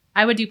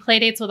I would do play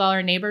dates with all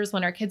our neighbors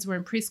when our kids were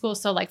in preschool.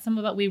 So like some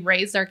of it, we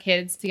raised our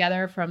kids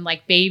together from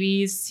like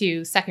babies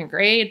to 2nd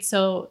grade.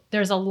 So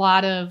there's a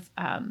lot of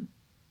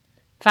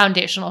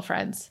foundational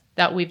friends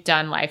that we've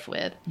done life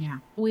with. Yeah.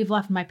 We've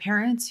left my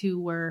parents, who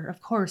were,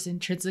 of course,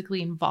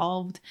 intrinsically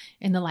involved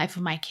in the life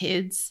of my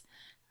kids,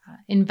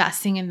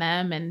 investing in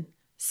them and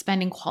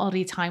spending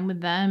quality time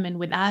with them and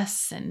with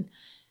us,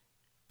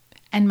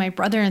 and my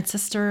brother and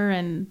sister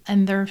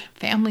and their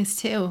families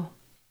too.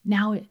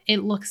 Now it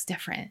looks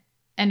different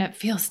and it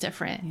feels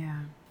different.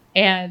 Yeah.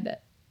 And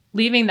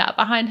leaving that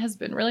behind has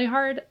been really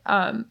hard.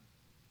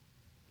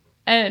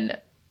 And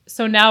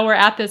so now we're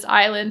at this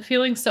island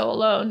feeling so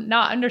alone,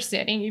 not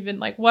understanding even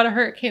like what a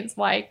hurricane's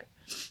like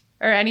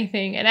or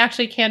anything. And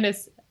actually,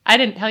 Candace, I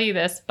didn't tell you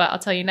this, but I'll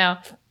tell you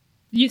now.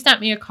 You sent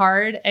me a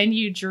card and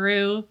you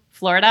drew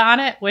Florida on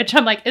it, which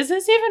I'm like, is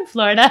this even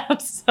Florida? I'm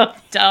so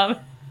dumb.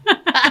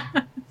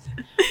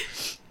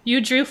 You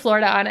drew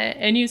Florida on it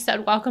and you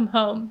said, welcome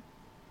home.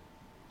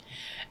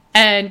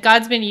 And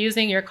God's been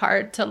using your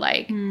card to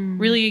like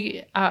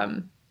really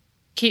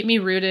keep me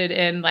rooted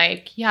in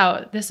like,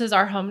 yeah, this is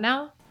our home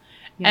now.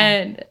 Yeah.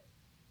 And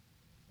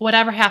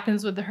whatever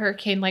happens with the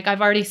hurricane, like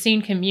I've already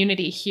seen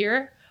community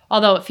here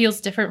although it feels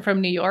different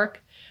from New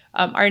York.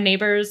 Our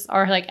neighbors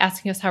are like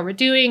asking us how we're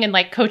doing and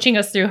like coaching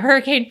us through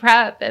hurricane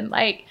prep, and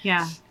like,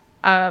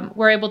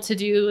 we're able to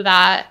do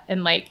that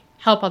and like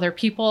help other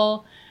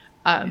people.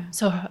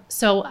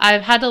 So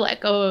I've had to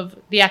let go of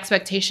the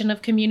expectation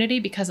of community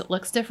because it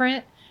looks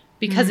different,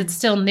 because it's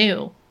still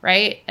new,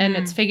 right? And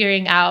it's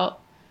figuring out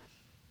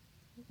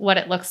what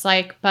it looks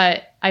like.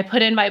 But I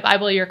put in my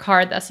Bible Year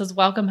card that says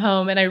welcome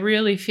home. And I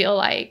really feel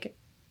like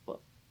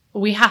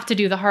we have to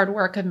do the hard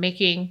work of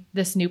making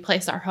this new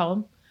place our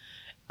home,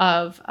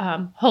 of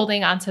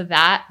holding on to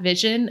that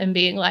vision and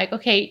being like,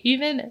 okay,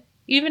 even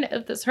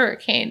if this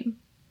hurricane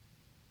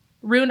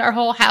ruined our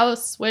whole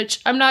house, which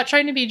I'm not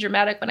trying to be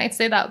dramatic when I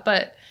say that,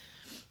 but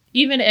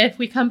even if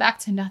we come back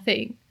to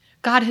nothing,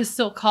 God has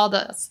still called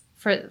us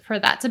for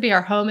that to be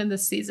our home in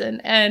this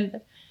season.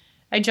 And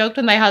I joked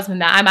with my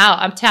husband that I'm out.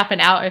 I'm tapping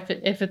out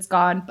if it's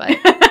gone. But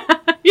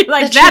you're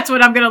like, that's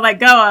what I'm going to let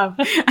go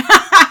of.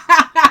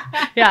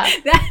 Yeah.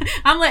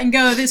 I'm letting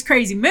go of this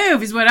crazy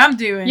move is what I'm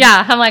doing.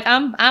 Yeah. I'm like,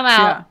 I'm out.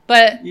 Yeah.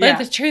 But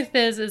the truth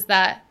is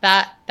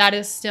that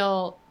is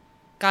still,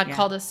 God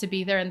called us to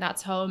be there, and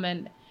that's home.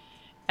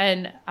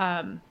 And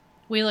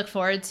we look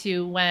forward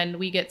to, when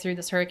we get through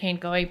this hurricane,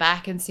 going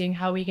back and seeing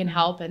how we can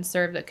help and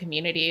serve the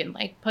community and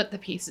like put the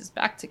pieces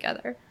back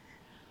together.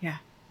 Yeah.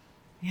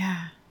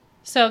 Yeah.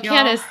 So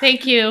Candace,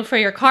 thank you for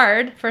your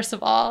card. First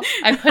of all,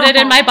 I put it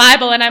in my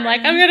Bible, and I'm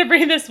like, I'm going to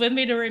bring this with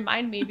me to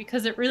remind me,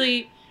 because it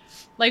really,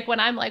 like, when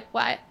I'm like,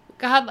 what,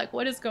 God, like,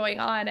 what is going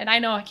on? And I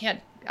know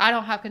I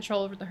don't have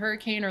control over the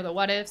hurricane or the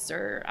what ifs,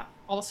 or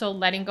also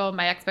letting go of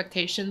my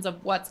expectations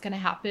of what's going to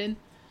happen.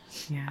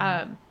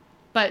 Yeah.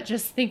 But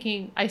just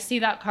thinking, I see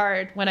that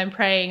card when I'm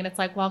praying, and it's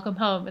like, welcome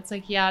home. It's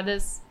like,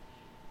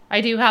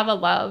 I do have a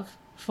love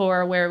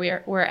for where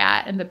we're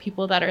at and the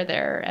people that are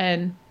there.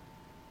 And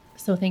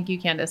so thank you,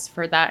 Candace,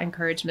 for that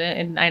encouragement.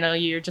 And I know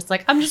you're just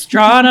like, I'm just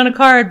drawing on a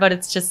card, but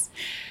it's just.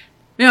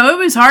 No, it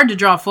was hard to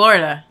draw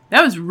Florida.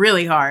 That was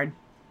really hard.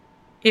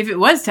 If it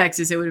was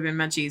Texas, it would have been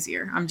much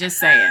easier. I'm just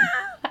saying.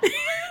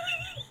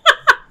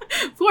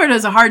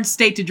 Florida's a hard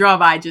state to draw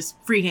by, just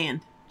freehand.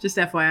 Just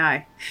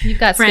FYI. You've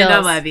got Friend, skills. I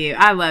love you.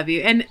 I love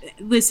you. And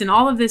listen,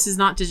 all of this is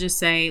not to just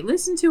say,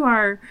 listen to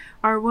our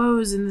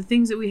woes and the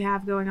things that we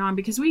have going on,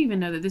 because we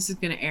even know that this is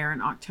going to air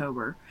in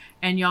October.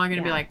 And y'all are going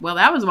to be like, well,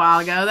 that was a while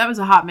ago. That was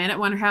a hot minute.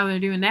 Wonder how they're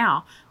doing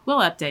now. We'll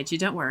update you.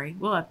 Don't worry.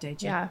 We'll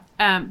update you. Yeah.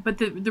 But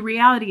the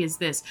reality is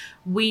this.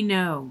 We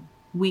know.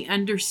 We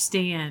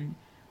understand.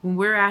 When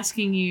we're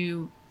asking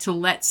you to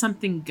let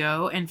something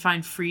go and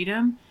find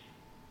freedom,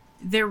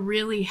 there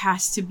really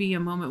has to be a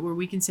moment where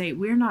we can say,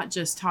 we're not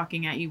just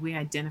talking at you, we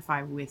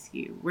identify with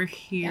you. We're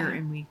here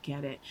and we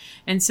get it.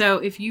 And so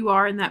if you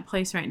are in that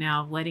place right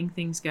now, letting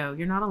things go,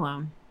 you're not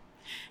alone.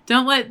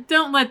 Don't let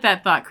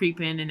that thought creep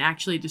in and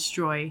actually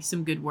destroy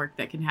some good work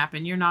that can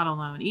happen. You're not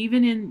alone.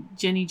 Even in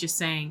Jenny just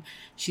saying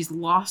she's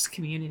lost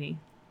community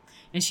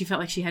and she felt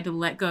like she had to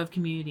let go of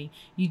community.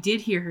 You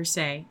did hear her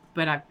say,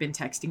 but I've been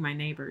texting my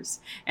neighbors,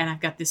 and I've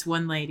got this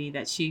one lady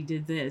that she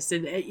did this.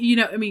 And,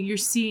 you're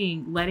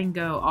seeing letting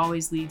go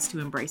always leads to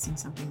embracing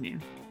something new.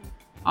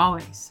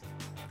 Always.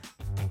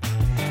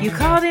 You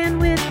called in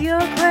with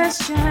your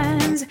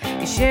questions.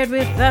 You shared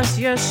with us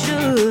your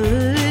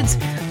shoulds.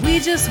 We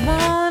just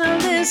want to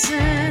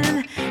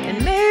listen,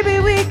 and maybe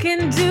we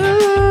can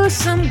do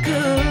some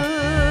good.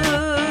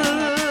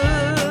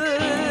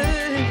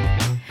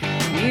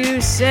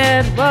 You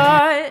said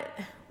what?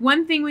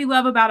 One thing we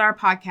love about our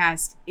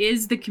podcast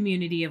is the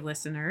community of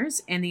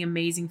listeners and the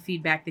amazing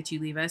feedback that you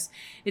leave us.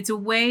 It's a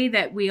way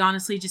that we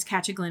honestly just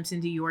catch a glimpse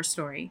into your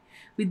story.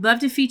 We'd love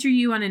to feature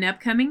you on an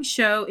upcoming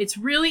show. It's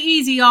really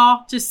easy,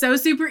 y'all. Just so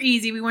super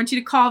easy. We want you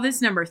to call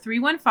this number,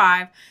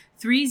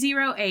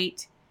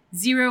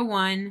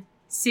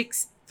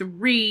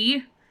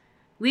 315-308-0163.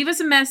 Leave us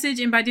a message,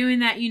 and by doing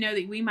that, you know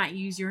that we might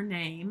use your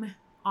name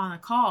on a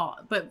call.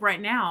 But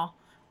right now,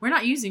 we're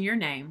not using your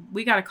name.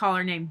 We got a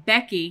caller named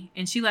Becky,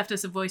 and she left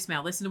us a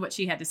voicemail. Listen to what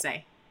she had to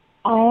say.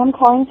 I am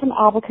calling from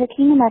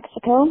Albuquerque, New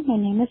Mexico. My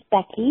name is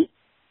Becky,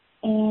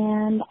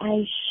 and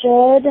I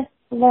should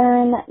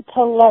learn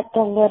to let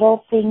the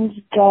little things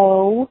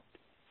go,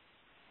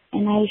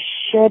 and I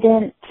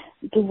shouldn't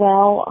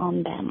dwell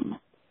on them.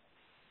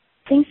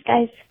 Thanks,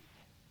 guys.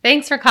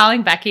 Thanks for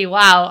calling, Becky.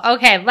 Wow.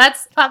 Okay,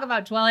 let's talk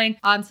about dwelling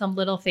on some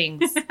little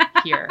things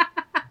here.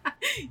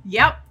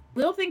 Yep.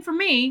 Little thing for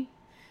me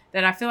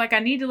that I feel like I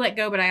need to let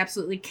go, but I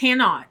absolutely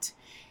cannot,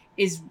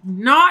 is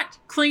not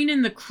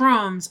cleaning the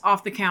crumbs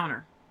off the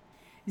counter.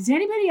 Does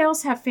anybody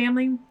else have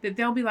family that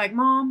they'll be like,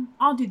 Mom,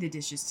 I'll do the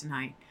dishes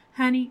tonight.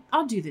 Honey,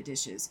 I'll do the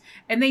dishes.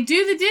 And they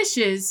do the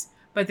dishes,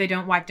 but they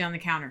don't wipe down the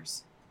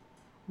counters.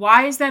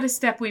 Why is that a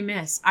step we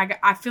miss?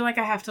 I feel like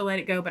I have to let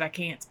it go, but I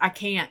can't.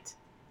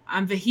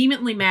 I'm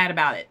vehemently mad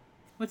about it.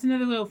 What's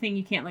another little thing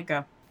you can't let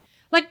go?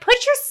 Like,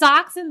 put your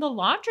socks in the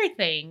laundry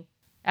thing,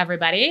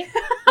 everybody.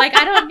 Like,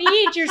 I don't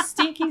need your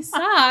stinky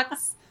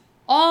socks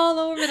all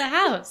over the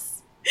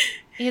house.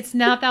 It's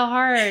not that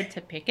hard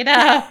to pick it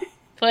up,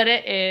 put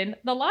it in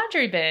the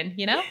laundry bin,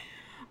 you know?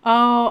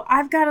 Oh,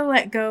 I've got to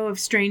let go of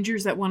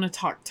strangers that want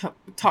to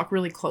talk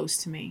really close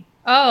to me.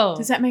 Oh.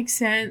 Does that make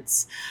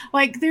sense?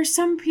 Like, there's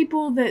some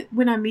people that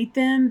when I meet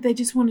them, they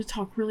just want to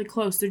talk really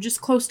close. They're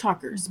just close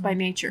talkers by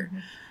nature.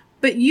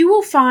 But you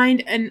will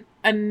find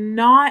a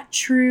not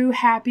true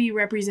happy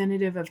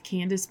representative of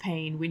Candace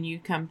Payne when you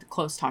come to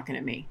close talking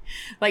to me.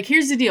 Like,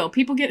 here's the deal.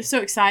 People get so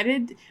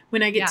excited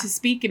when I get to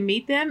speak and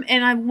meet them,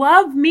 and I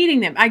love meeting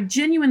them. I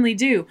genuinely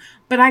do.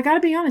 But I got to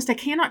be honest, I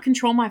cannot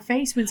control my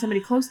face when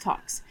somebody close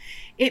talks.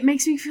 It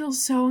makes me feel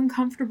so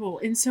uncomfortable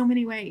in so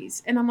many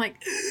ways. And I'm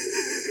like,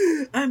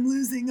 I'm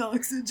losing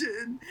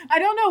oxygen. I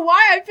don't know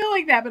why I feel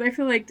like that, but I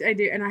feel like I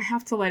do. And I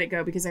have to let it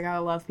go because I got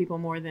to love people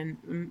more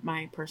than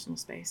my personal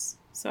space.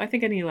 So I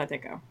think I need to let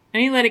that go. I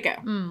need to let it go.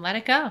 Let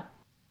it go.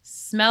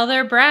 Smell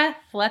their breath.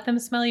 Let them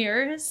smell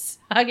yours.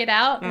 Hug it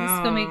out.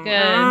 It's going to be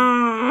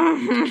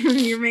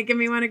good. You're making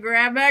me want to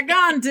grab back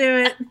onto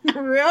it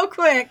real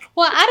quick.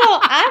 Well,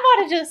 I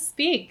want to just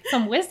speak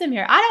some wisdom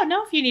here. I don't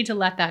know if you need to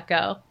let that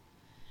go.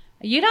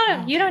 You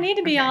don't need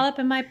to be all up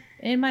in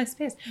my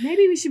space.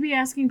 Maybe we should be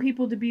asking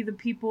people to be the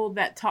people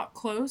that talk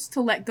close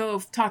to let go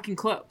of talking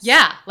close.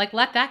 Yeah, like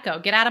let that go.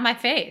 Get out of my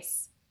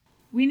face.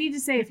 We need to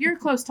say, if you're a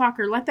close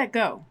talker, let that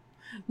go.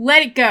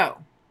 Let it go.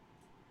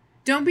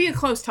 Don't be a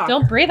close talker.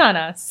 Don't breathe on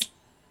us.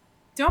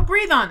 Don't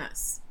breathe on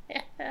us.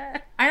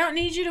 I don't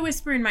need you to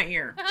whisper in my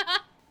ear.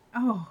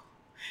 Oh,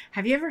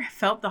 have you ever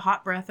felt the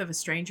hot breath of a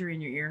stranger in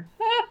your ear?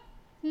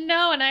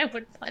 No, and I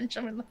would punch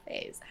him in the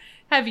face.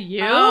 Have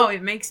you? Oh,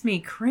 it makes me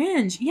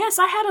cringe. Yes,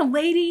 I had a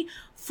lady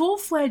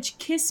full-fledged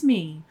kiss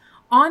me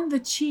on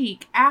the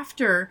cheek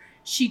after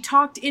she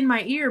talked in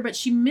my ear, but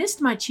she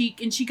missed my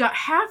cheek and she got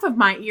half of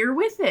my ear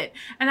with it.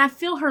 And I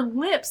feel her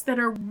lips that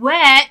are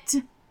wet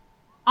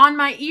on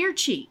my ear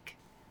cheek.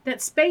 That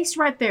space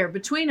right there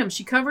between them,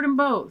 she covered them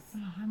both.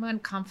 Oh, I'm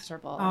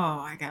uncomfortable. Oh,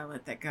 I gotta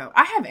let that go.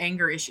 I have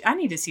anger issues. I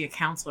need to see a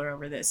counselor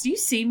over this. Do you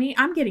see me?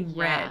 I'm getting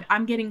red.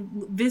 I'm getting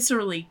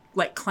viscerally,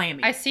 like,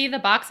 clammy. I see the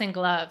boxing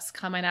gloves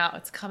coming out.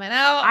 It's coming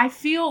out. I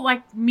feel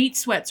like meat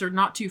sweats are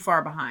not too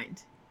far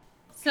behind.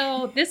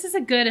 So this is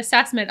a good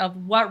assessment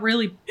of what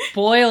really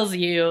boils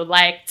you,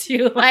 like,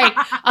 to, like,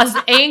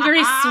 an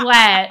angry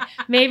sweat.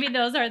 Maybe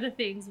those are the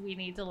things we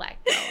need to let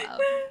go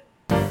of.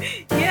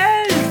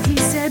 Yes! He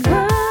said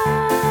what?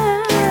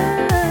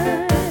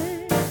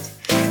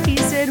 He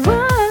said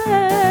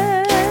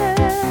what?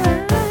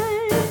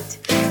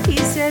 He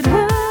said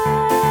what?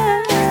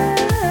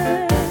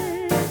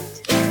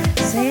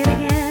 Say it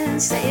again,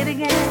 say it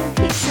again.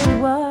 He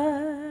said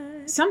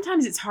what?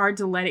 Sometimes it's hard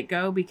to let it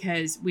go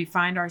because we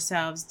find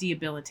ourselves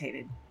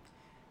debilitated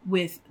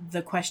with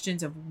the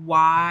questions of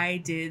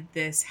why did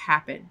this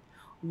happen?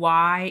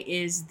 Why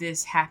is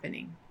this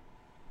happening?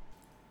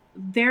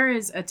 There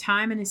is a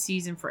time and a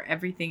season for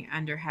everything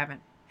under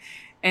heaven.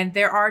 And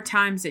there are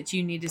times that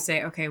you need to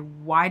say, okay,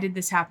 why did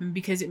this happen?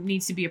 Because it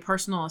needs to be a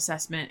personal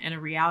assessment and a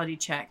reality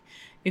check.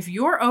 If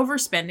you're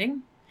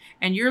overspending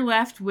and you're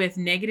left with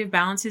negative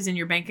balances in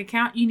your bank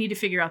account, you need to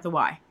figure out the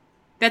why.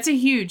 That's a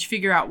huge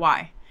figure out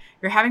why.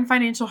 You're having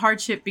financial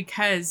hardship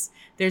because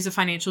there's a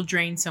financial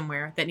drain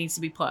somewhere that needs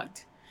to be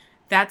plugged.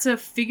 That's a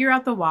figure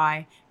out the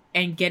why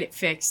and get it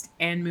fixed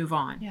and move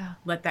on. Yeah.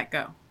 Let that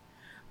go.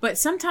 But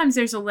sometimes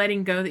there's a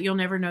letting go that you'll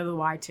never know the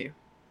why to.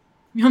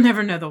 You'll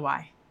never know the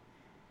why.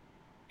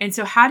 And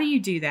so how do you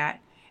do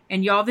that?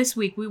 And y'all, this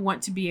week, we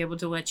want to be able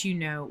to let you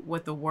know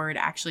what the word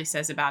actually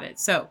says about it.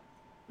 So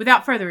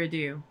without further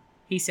ado,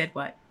 he said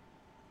what?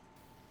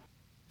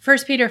 1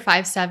 Peter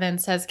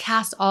 5:7 says,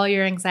 cast all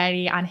your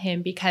anxiety on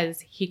him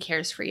because he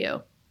cares for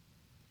you.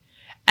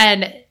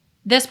 And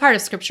this part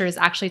of scripture is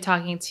actually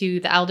talking to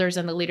the elders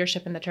and the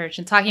leadership in the church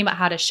and talking about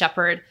how to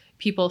shepherd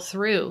people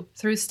through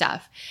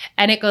stuff.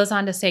 And it goes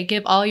on to say,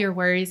 give all your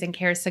worries and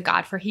cares to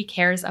God, for he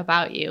cares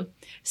about you.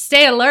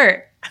 Stay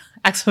alert!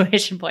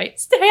 Exclamation point.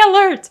 Stay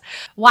alert.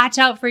 Watch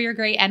out for your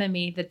great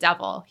enemy, the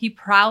devil. He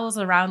prowls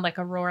around like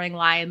a roaring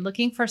lion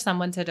looking for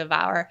someone to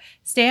devour.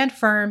 Stand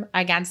firm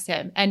against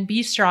him and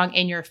be strong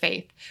in your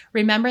faith.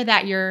 Remember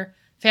that your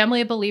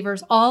family of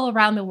believers all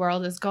around the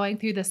world is going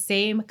through the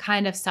same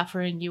kind of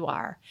suffering you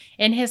are.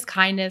 In his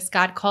kindness,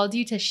 God called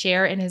you to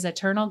share in his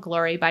eternal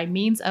glory by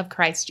means of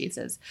Christ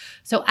Jesus.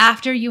 So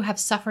after you have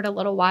suffered a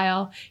little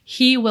while,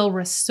 he will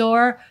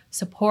restore,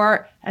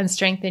 support, and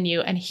strengthen you,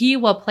 and he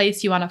will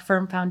place you on a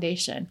firm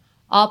foundation.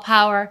 All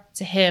power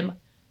to him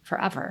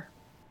forever.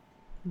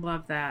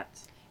 Love that.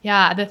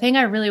 Yeah, the thing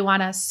I really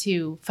want us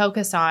to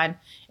focus on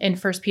in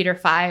 1 Peter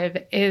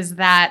 5 is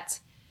that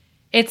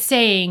it's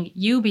saying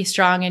you be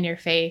strong in your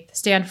faith,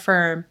 stand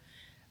firm,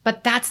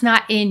 but that's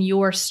not in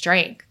your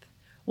strength.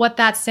 What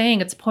that's saying,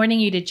 it's pointing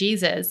you to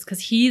Jesus because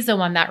he's the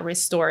one that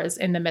restores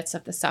in the midst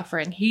of the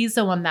suffering. He's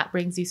the one that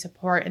brings you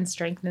support and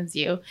strengthens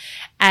you.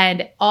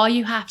 And all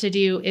you have to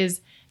do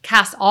is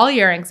cast all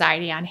your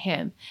anxiety on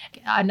him.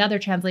 Another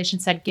translation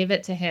said, give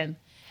it to him.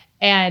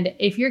 And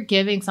if you're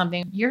giving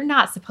something, you're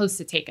not supposed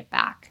to take it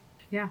back.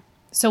 Yeah.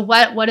 So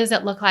what does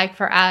it look like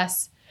for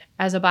us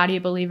as a body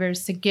of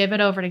believers to give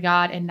it over to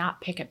God and not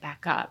pick it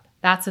back up?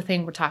 That's the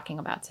thing we're talking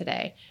about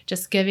today.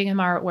 Just giving him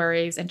our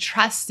worries and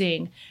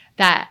trusting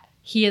that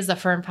he is the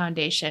firm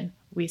foundation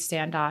we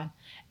stand on.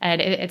 And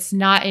it's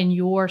not in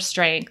your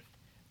strength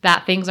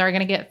that things are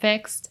going to get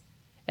fixed.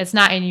 It's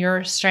not in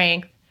your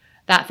strength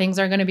that things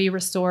are going to be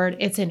restored.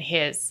 It's in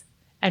his.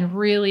 And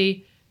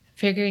really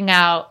figuring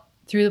out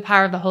through the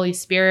power of the Holy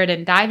Spirit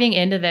and diving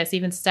into this,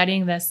 even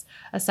studying this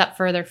a step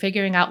further,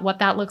 figuring out what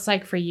that looks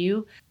like for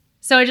you.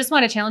 So I just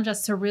want to challenge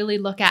us to really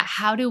look at,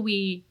 how do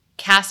we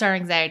cast our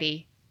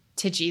anxiety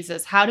to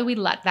Jesus? How do we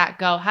let that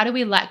go? How do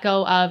we let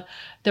go of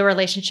the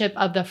relationship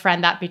of the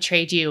friend that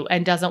betrayed you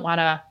and doesn't want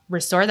to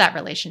restore that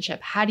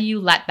relationship? How do you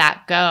let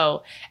that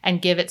go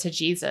and give it to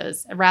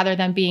Jesus rather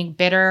than being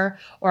bitter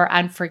or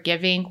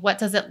unforgiving? What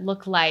does it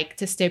look like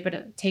to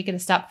take it a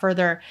step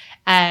further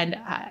and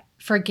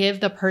forgive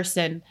the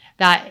person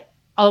that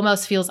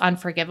almost feels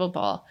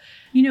unforgivable?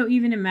 You know,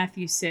 even in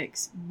Matthew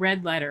 6,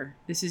 red letter,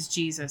 this is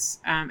Jesus.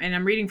 And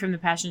I'm reading from the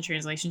Passion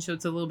Translation, so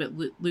it's a little bit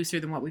looser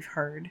than what we've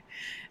heard.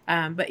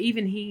 But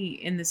even he,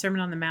 in the Sermon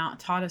on the Mount,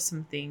 taught us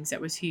some things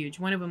that was huge.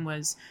 One of them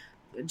was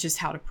just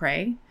how to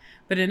pray.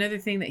 But another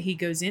thing that he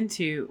goes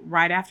into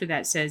right after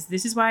that says,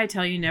 this is why I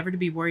tell you never to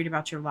be worried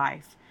about your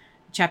life.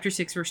 Chapter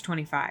 6, verse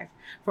 25.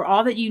 For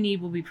all that you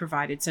need will be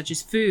provided, such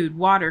as food,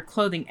 water,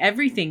 clothing,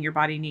 everything your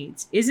body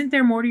needs. Isn't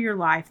there more to your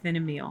life than a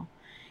meal?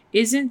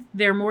 Isn't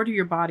there more to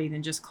your body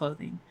than just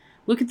clothing?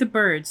 Look at the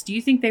birds. Do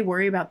you think they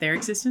worry about their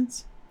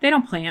existence? They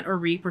don't plant or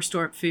reap or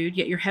store up food,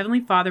 yet your heavenly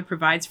Father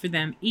provides for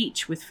them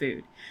each with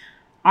food.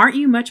 Aren't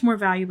you much more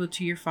valuable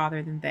to your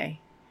Father than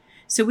they?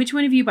 So which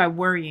one of you, by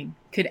worrying,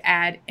 could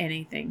add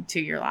anything to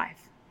your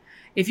life?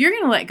 If you're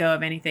going to let go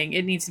of anything,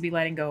 it needs to be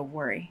letting go of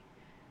worry,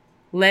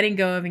 letting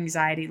go of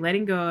anxiety,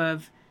 letting go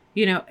of,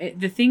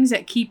 the things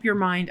that keep your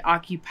mind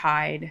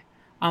occupied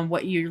on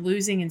what you're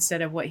losing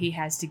instead of what he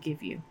has to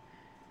give you.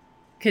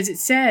 Because it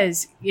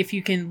says, if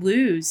you can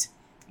lose,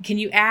 can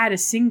you add a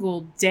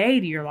single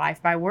day to your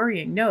life by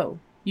worrying? No,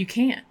 you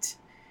can't.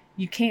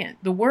 You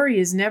can't. The worry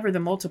is never the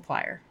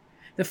multiplier.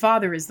 The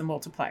Father is the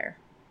multiplier.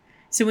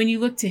 So when you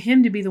look to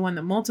him to be the one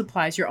that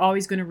multiplies, you're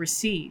always going to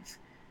receive.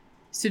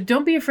 So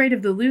don't be afraid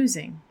of the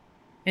losing,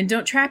 and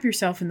don't trap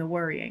yourself in the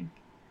worrying.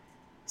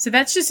 So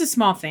that's just a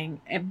small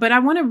thing, but I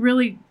want to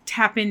really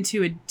tap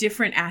into a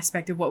different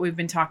aspect of what we've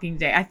been talking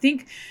today. I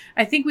think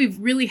we've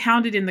really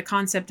hounded in the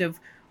concept of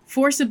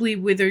forcibly,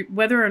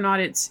 whether or not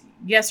it's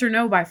yes or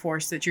no by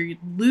force, that you're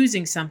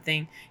losing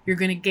something, you're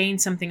going to gain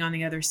something on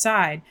the other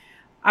side.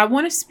 I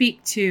want to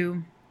speak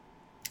to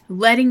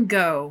letting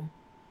go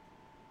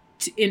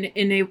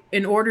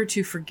in order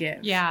to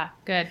forgive. Yeah,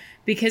 good.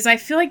 Because I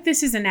feel like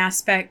this is an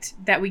aspect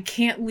that we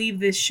can't leave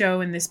this show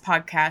and this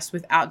podcast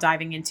without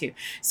diving into.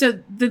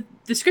 So the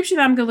scripture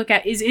that I'm going to look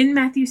at is in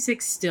Matthew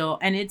 6 still,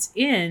 and it's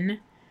in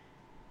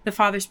the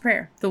Father's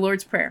Prayer, the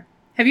Lord's Prayer.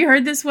 Have you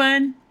heard this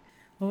one?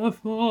 Our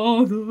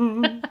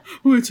Father,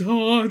 which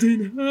art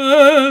in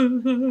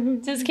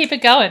heaven. Just keep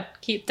it going.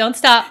 Don't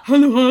stop.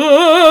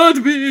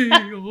 Hallowed be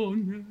your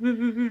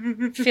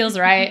name. Feels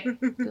right.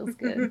 Feels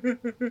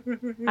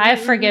good.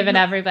 I've forgiven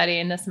everybody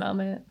in this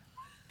moment.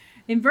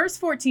 In verse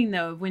 14,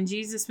 though, when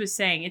Jesus was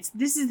saying,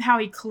 this is how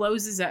he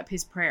closes up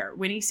his prayer.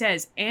 When he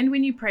says, and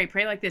when you pray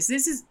like this.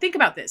 Think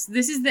about this.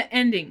 This is the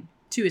ending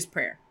to his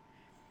prayer.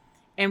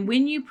 And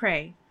when you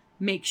pray,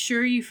 make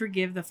sure you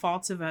forgive the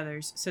faults of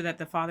others so that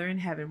the Father in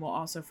heaven will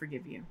also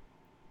forgive you.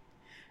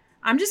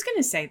 I'm just going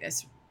to say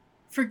this.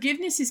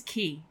 Forgiveness is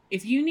key.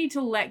 If you need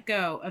to let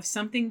go of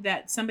something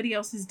that somebody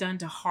else has done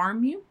to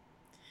harm you,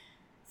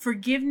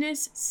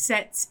 forgiveness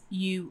sets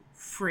you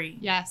free.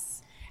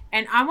 Yes.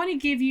 And I want to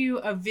give you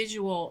a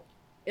visual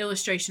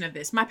illustration of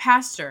this. My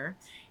pastor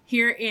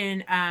here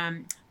in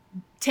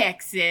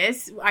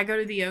Texas, I go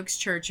to the Oaks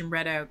Church in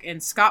Red Oak,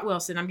 and Scott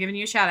Wilson, I'm giving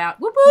you a shout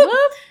out. Whoop, whoop.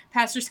 Whoop.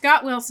 Pastor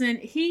Scott Wilson,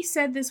 he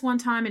said this one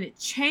time, and it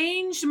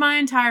changed my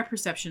entire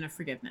perception of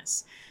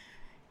forgiveness.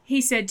 He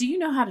said, do you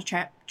know how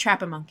to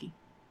trap a monkey?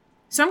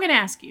 So I'm going to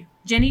ask you,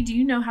 Jenny, do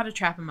you know how to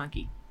trap a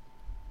monkey?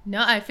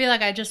 No, I feel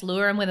like I just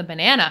lure him with a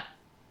banana.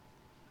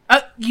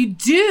 You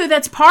do?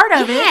 That's part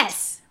of it.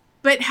 Yes.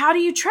 But how do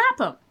you trap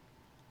him?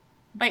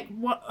 Like,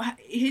 what?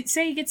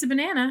 Say he gets a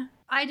banana.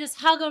 I just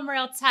hug him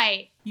real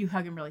tight. You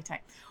hug him really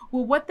tight.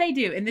 Well, what they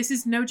do, and this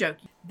is no joke,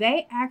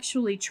 they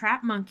actually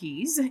trap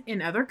monkeys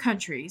in other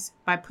countries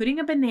by putting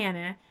a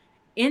banana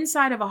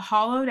inside of a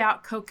hollowed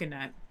out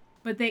coconut,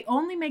 but they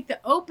only make the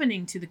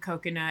opening to the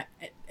coconut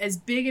as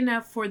big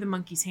enough for the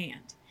monkey's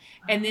hand.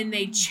 And then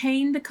they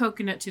chain the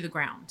coconut to the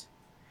ground.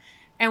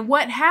 And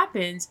what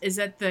happens is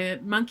that the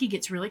monkey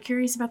gets really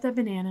curious about that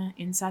banana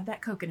inside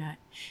that coconut.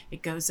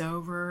 It goes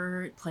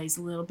over, it plays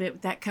a little bit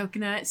with that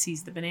coconut,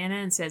 sees the banana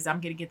and says, I'm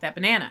going to get that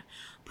banana.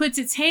 Puts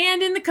its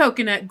hand in the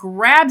coconut,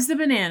 grabs the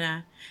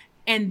banana,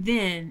 and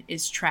then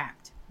is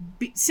trapped.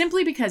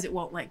 Simply because it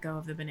won't let go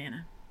of the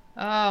banana.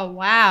 Oh,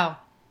 wow.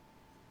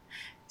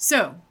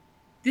 So,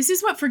 this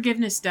is what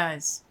forgiveness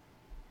does.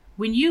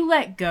 When you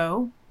let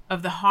go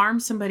of the harm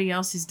somebody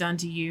else has done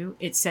to you,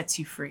 it sets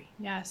you free.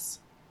 Yes.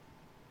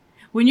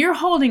 When you're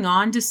holding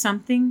on to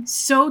something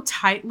so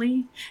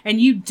tightly and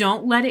you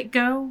don't let it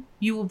go,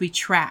 you will be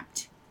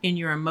trapped in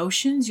your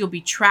emotions. You'll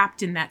be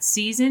trapped in that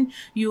season.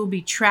 You'll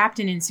be trapped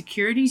in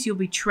insecurities. You'll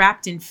be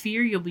trapped in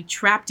fear. You'll be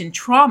trapped in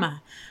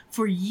trauma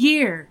for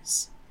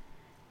years.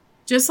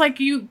 Just like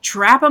you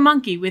trap a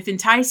monkey with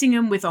enticing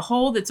him with a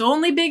hole that's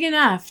only big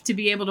enough to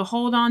be able to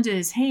hold on to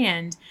his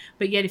hand.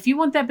 But yet if you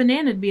want that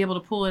banana to be able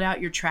to pull it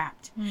out, you're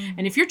trapped.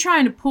 And if you're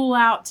trying to pull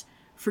out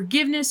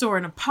forgiveness or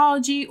an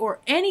apology or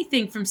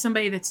anything from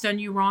somebody that's done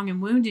you wrong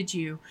and wounded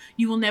you,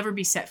 you will never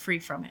be set free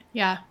from it.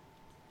 Yeah.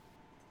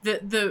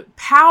 The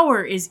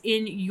power is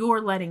in your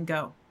letting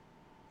go.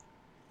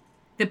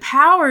 The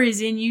power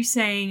is in you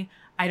saying,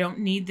 I don't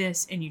need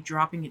this, and you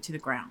dropping it to the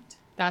ground.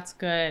 That's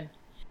good.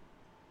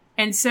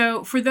 And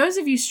so for those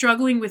of you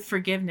struggling with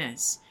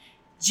forgiveness,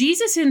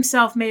 Jesus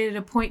himself made it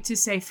a point to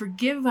say,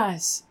 forgive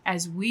us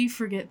as we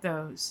forget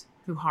those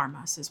who harm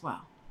us as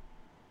well.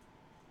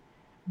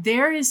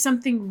 There is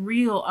something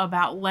real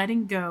about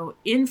letting go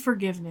in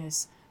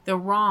forgiveness the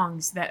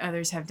wrongs that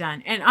others have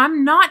done. And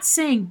I'm not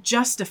saying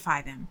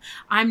justify them.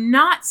 I'm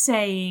not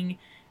saying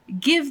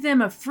give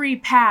them a free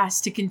pass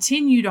to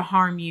continue to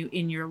harm you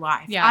in your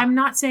life. Yeah. I'm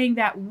not saying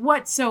that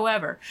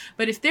whatsoever.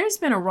 But if there's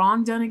been a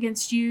wrong done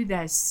against you that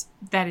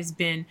has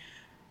been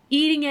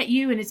eating at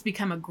you and it's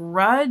become a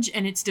grudge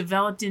and it's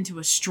developed into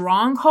a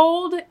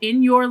stronghold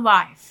in your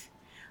life,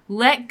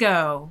 let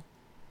go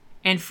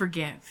and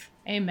forgive.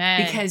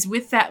 Amen. Because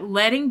with that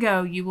letting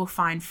go, you will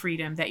find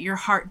freedom that your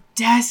heart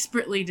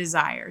desperately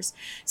desires.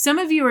 Some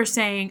of you are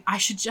saying, I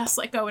should just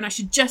let go and I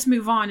should just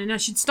move on and I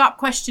should stop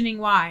questioning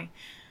why.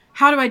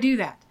 How do I do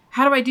that?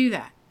 How do I do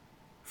that?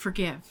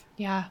 Forgive.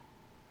 Yeah.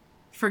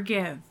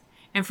 Forgive.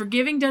 And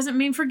forgiving doesn't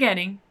mean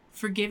forgetting.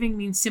 Forgiving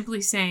means simply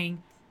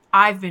saying,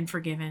 I've been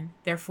forgiven,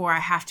 therefore I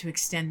have to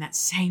extend that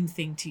same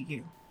thing to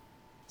you.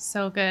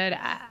 So good.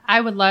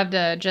 I would love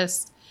to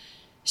just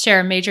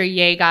share a major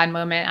yay God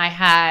moment I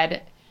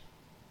had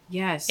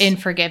in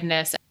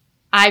forgiveness.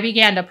 I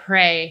began to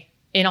pray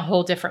in a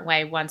whole different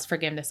way once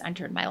forgiveness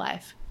entered my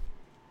life.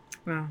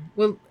 Wow.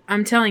 Well,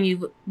 I'm telling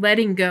you,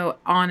 letting go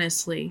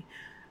honestly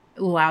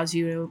allows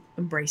you to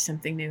embrace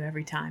something new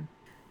every time.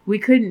 We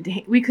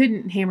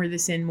couldn't hammer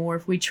this in more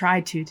if we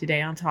tried to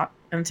today on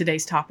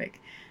today's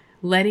topic.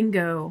 Letting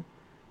go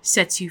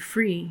sets you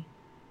free,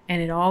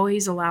 and it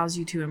always allows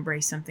you to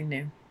embrace something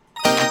new.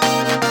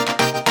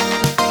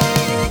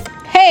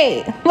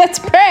 Hey, let's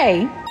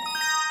pray.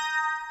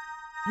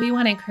 We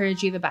want to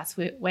encourage you the best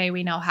way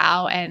we know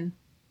how, and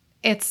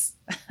it's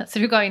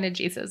through going to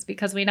Jesus,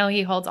 because we know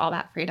he holds all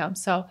that freedom.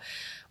 So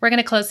we're going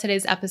to close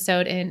today's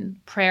episode in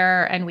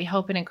prayer, and we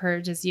hope it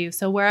encourages you.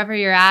 So wherever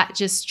you're at,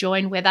 just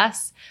join with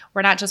us.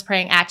 We're not just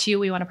praying at you.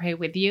 We want to pray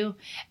with you.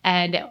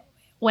 And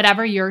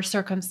whatever your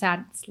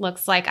circumstance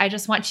looks like, I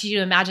just want you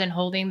to imagine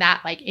holding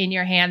that like in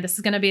your hand. This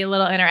is going to be a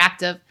little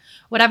interactive.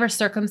 Whatever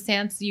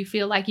circumstance you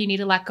feel like you need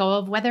to let go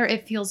of, whether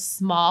it feels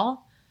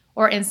small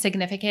or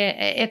insignificant,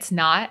 it's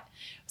not.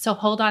 So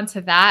hold on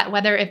to that.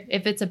 Whether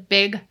if it's a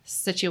big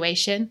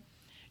situation,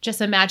 just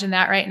imagine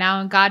that right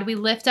now. And God, we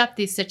lift up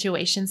these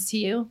situations to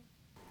you.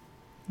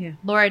 Yeah.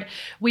 Lord,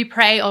 we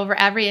pray over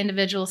every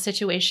individual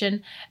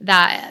situation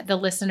that the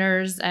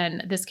listeners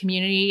and this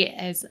community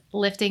is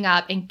lifting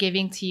up and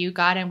giving to you,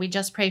 God. And we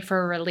just pray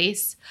for a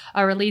release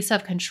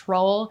of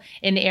control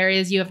in the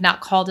areas you have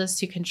not called us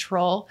to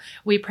control.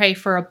 We pray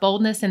for a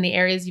boldness in the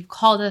areas you've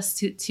called us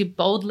to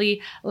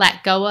boldly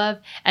let go of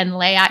and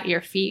lay at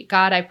your feet.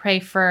 God, I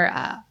pray for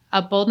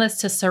a boldness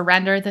to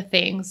surrender the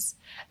things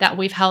that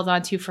we've held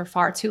on to for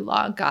far too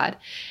long, God.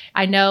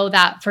 I know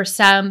that for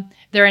some,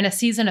 they're in a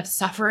season of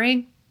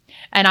suffering.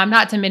 And I'm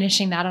not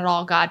diminishing that at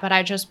all, God, but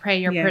I just pray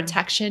your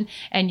protection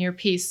and your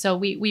peace. So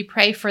we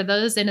pray for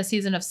those in a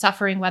season of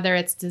suffering, whether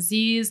it's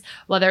disease,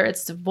 whether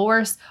it's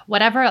divorce,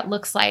 whatever it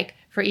looks like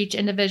for each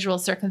individual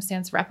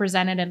circumstance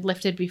represented and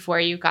lifted before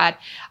you, God.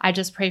 I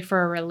just pray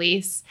for a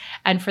release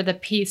and for the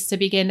peace to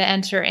begin to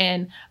enter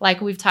in,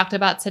 like we've talked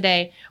about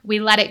today. We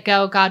let it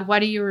go, God.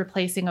 What are you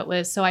replacing it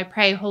with? So I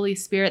pray, Holy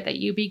Spirit, that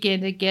you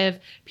begin to give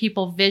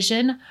people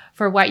vision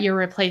for what you're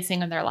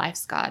replacing in their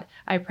lives, God.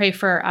 I pray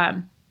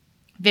for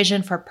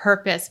vision for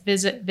purpose,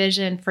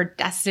 vision for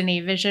destiny,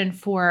 vision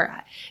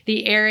for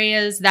the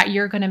areas that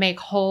you're going to make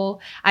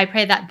whole. I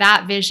pray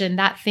that vision,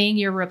 that thing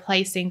you're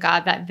replacing,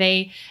 God,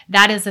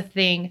 that is a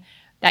thing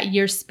that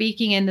you're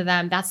speaking into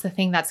them. That's the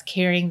thing that's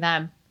carrying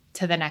them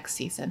to the next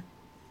season.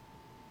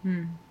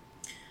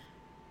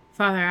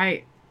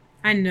 Father,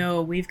 I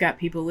know we've got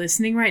people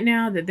listening right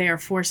now that they are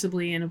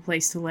forcibly in a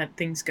place to let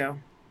things go.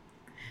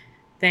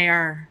 They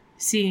are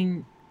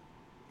seeing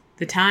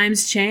the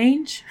times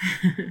change,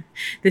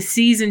 the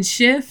seasons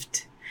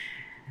shift,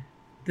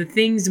 the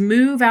things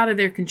move out of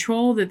their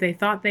control that they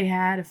thought they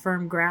had a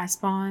firm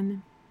grasp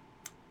on,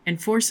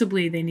 and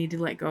forcibly they need to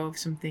let go of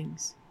some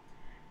things.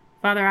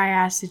 Father, I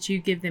ask that you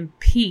give them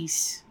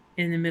peace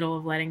in the middle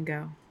of letting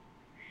go.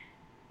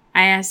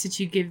 I ask that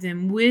you give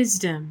them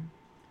wisdom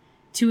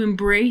to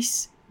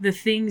embrace the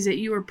things that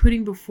you are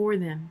putting before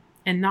them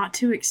and not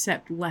to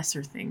accept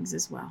lesser things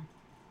as well.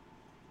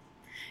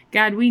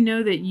 God, we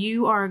know that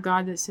you are a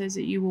God that says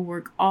that you will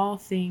work all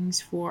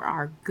things for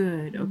our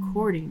good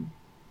according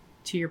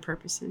to your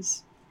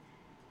purposes.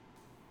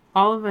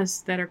 All of us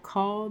that are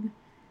called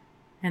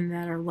and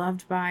that are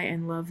loved by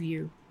and love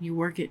you, you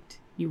work it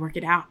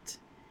out.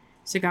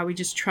 So God, we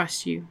just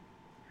trust you.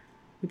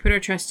 We put our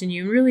trust in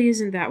you. And really,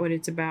 isn't that what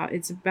it's about?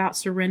 It's about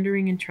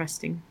surrendering and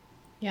trusting.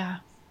 Yeah.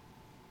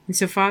 And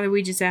so, Father,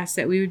 we just ask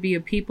that we would be a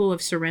people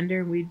of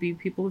surrender and we'd be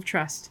people of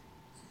trust.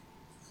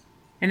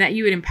 And that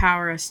you would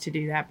empower us to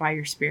do that by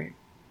your Spirit.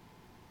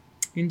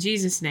 In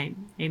Jesus'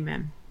 name,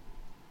 amen.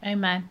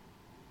 Amen.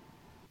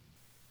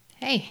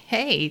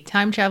 Hey,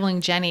 time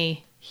traveling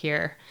Jenny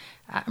here.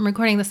 I'm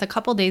recording this a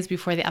couple days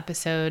before the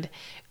episode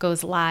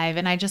goes live,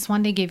 and I just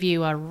wanted to give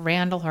you a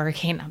Randall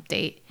hurricane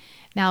update.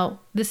 Now,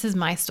 this is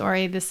my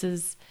story. This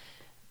is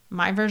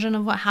my version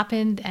of what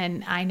happened,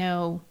 and I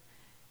know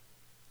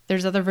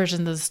there's other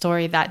versions of the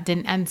story that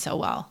didn't end so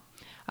well.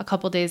 A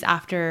couple days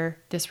after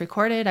this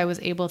recorded, I was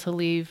able to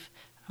leave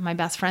my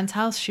best friend's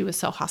house. She was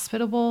so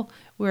hospitable.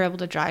 We were able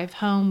to drive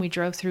home. We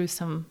drove through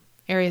some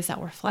areas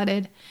that were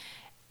flooded,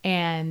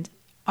 and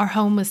our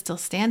home was still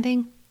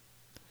standing.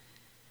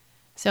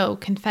 So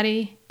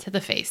confetti to the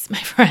face, my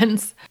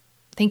friends.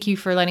 Thank you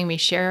for letting me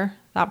share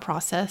that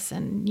process.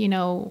 And,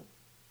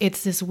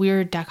 it's this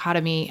weird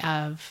dichotomy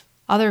of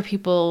other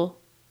people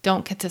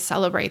don't get to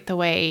celebrate the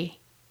way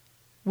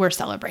we're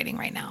celebrating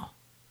right now.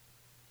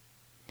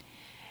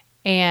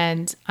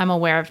 And I'm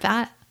aware of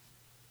that.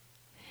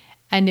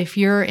 And if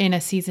you're in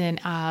a season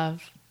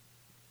of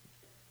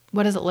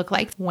what does it look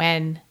like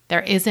when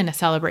there isn't a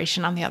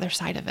celebration on the other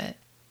side of it,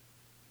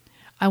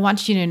 I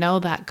want you to know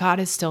that God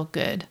is still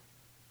good.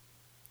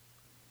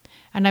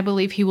 And I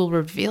believe he will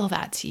reveal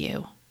that to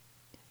you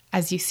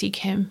as you seek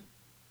him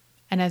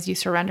and as you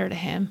surrender to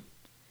him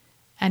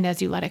and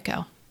as you let it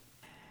go.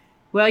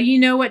 Well, you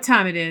know what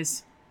time it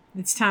is.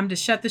 It's time to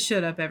shut the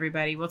should up,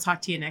 everybody. We'll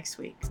talk to you next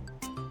week.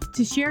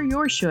 To share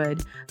your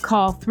should,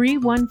 call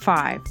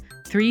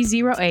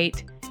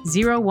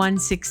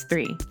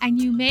 315-308-0163. And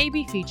you may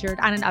be featured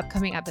on an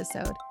upcoming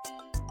episode.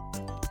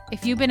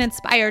 If you've been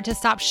inspired to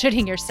stop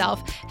shitting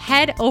yourself,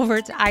 head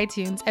over to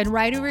iTunes and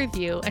write a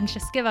review and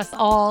just give us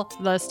all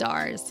the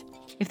stars.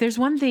 If there's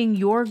one thing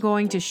you're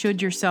going to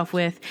should yourself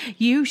with,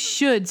 you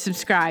should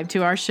subscribe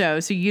to our show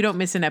so you don't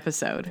miss an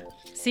episode.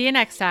 See you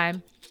next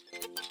time.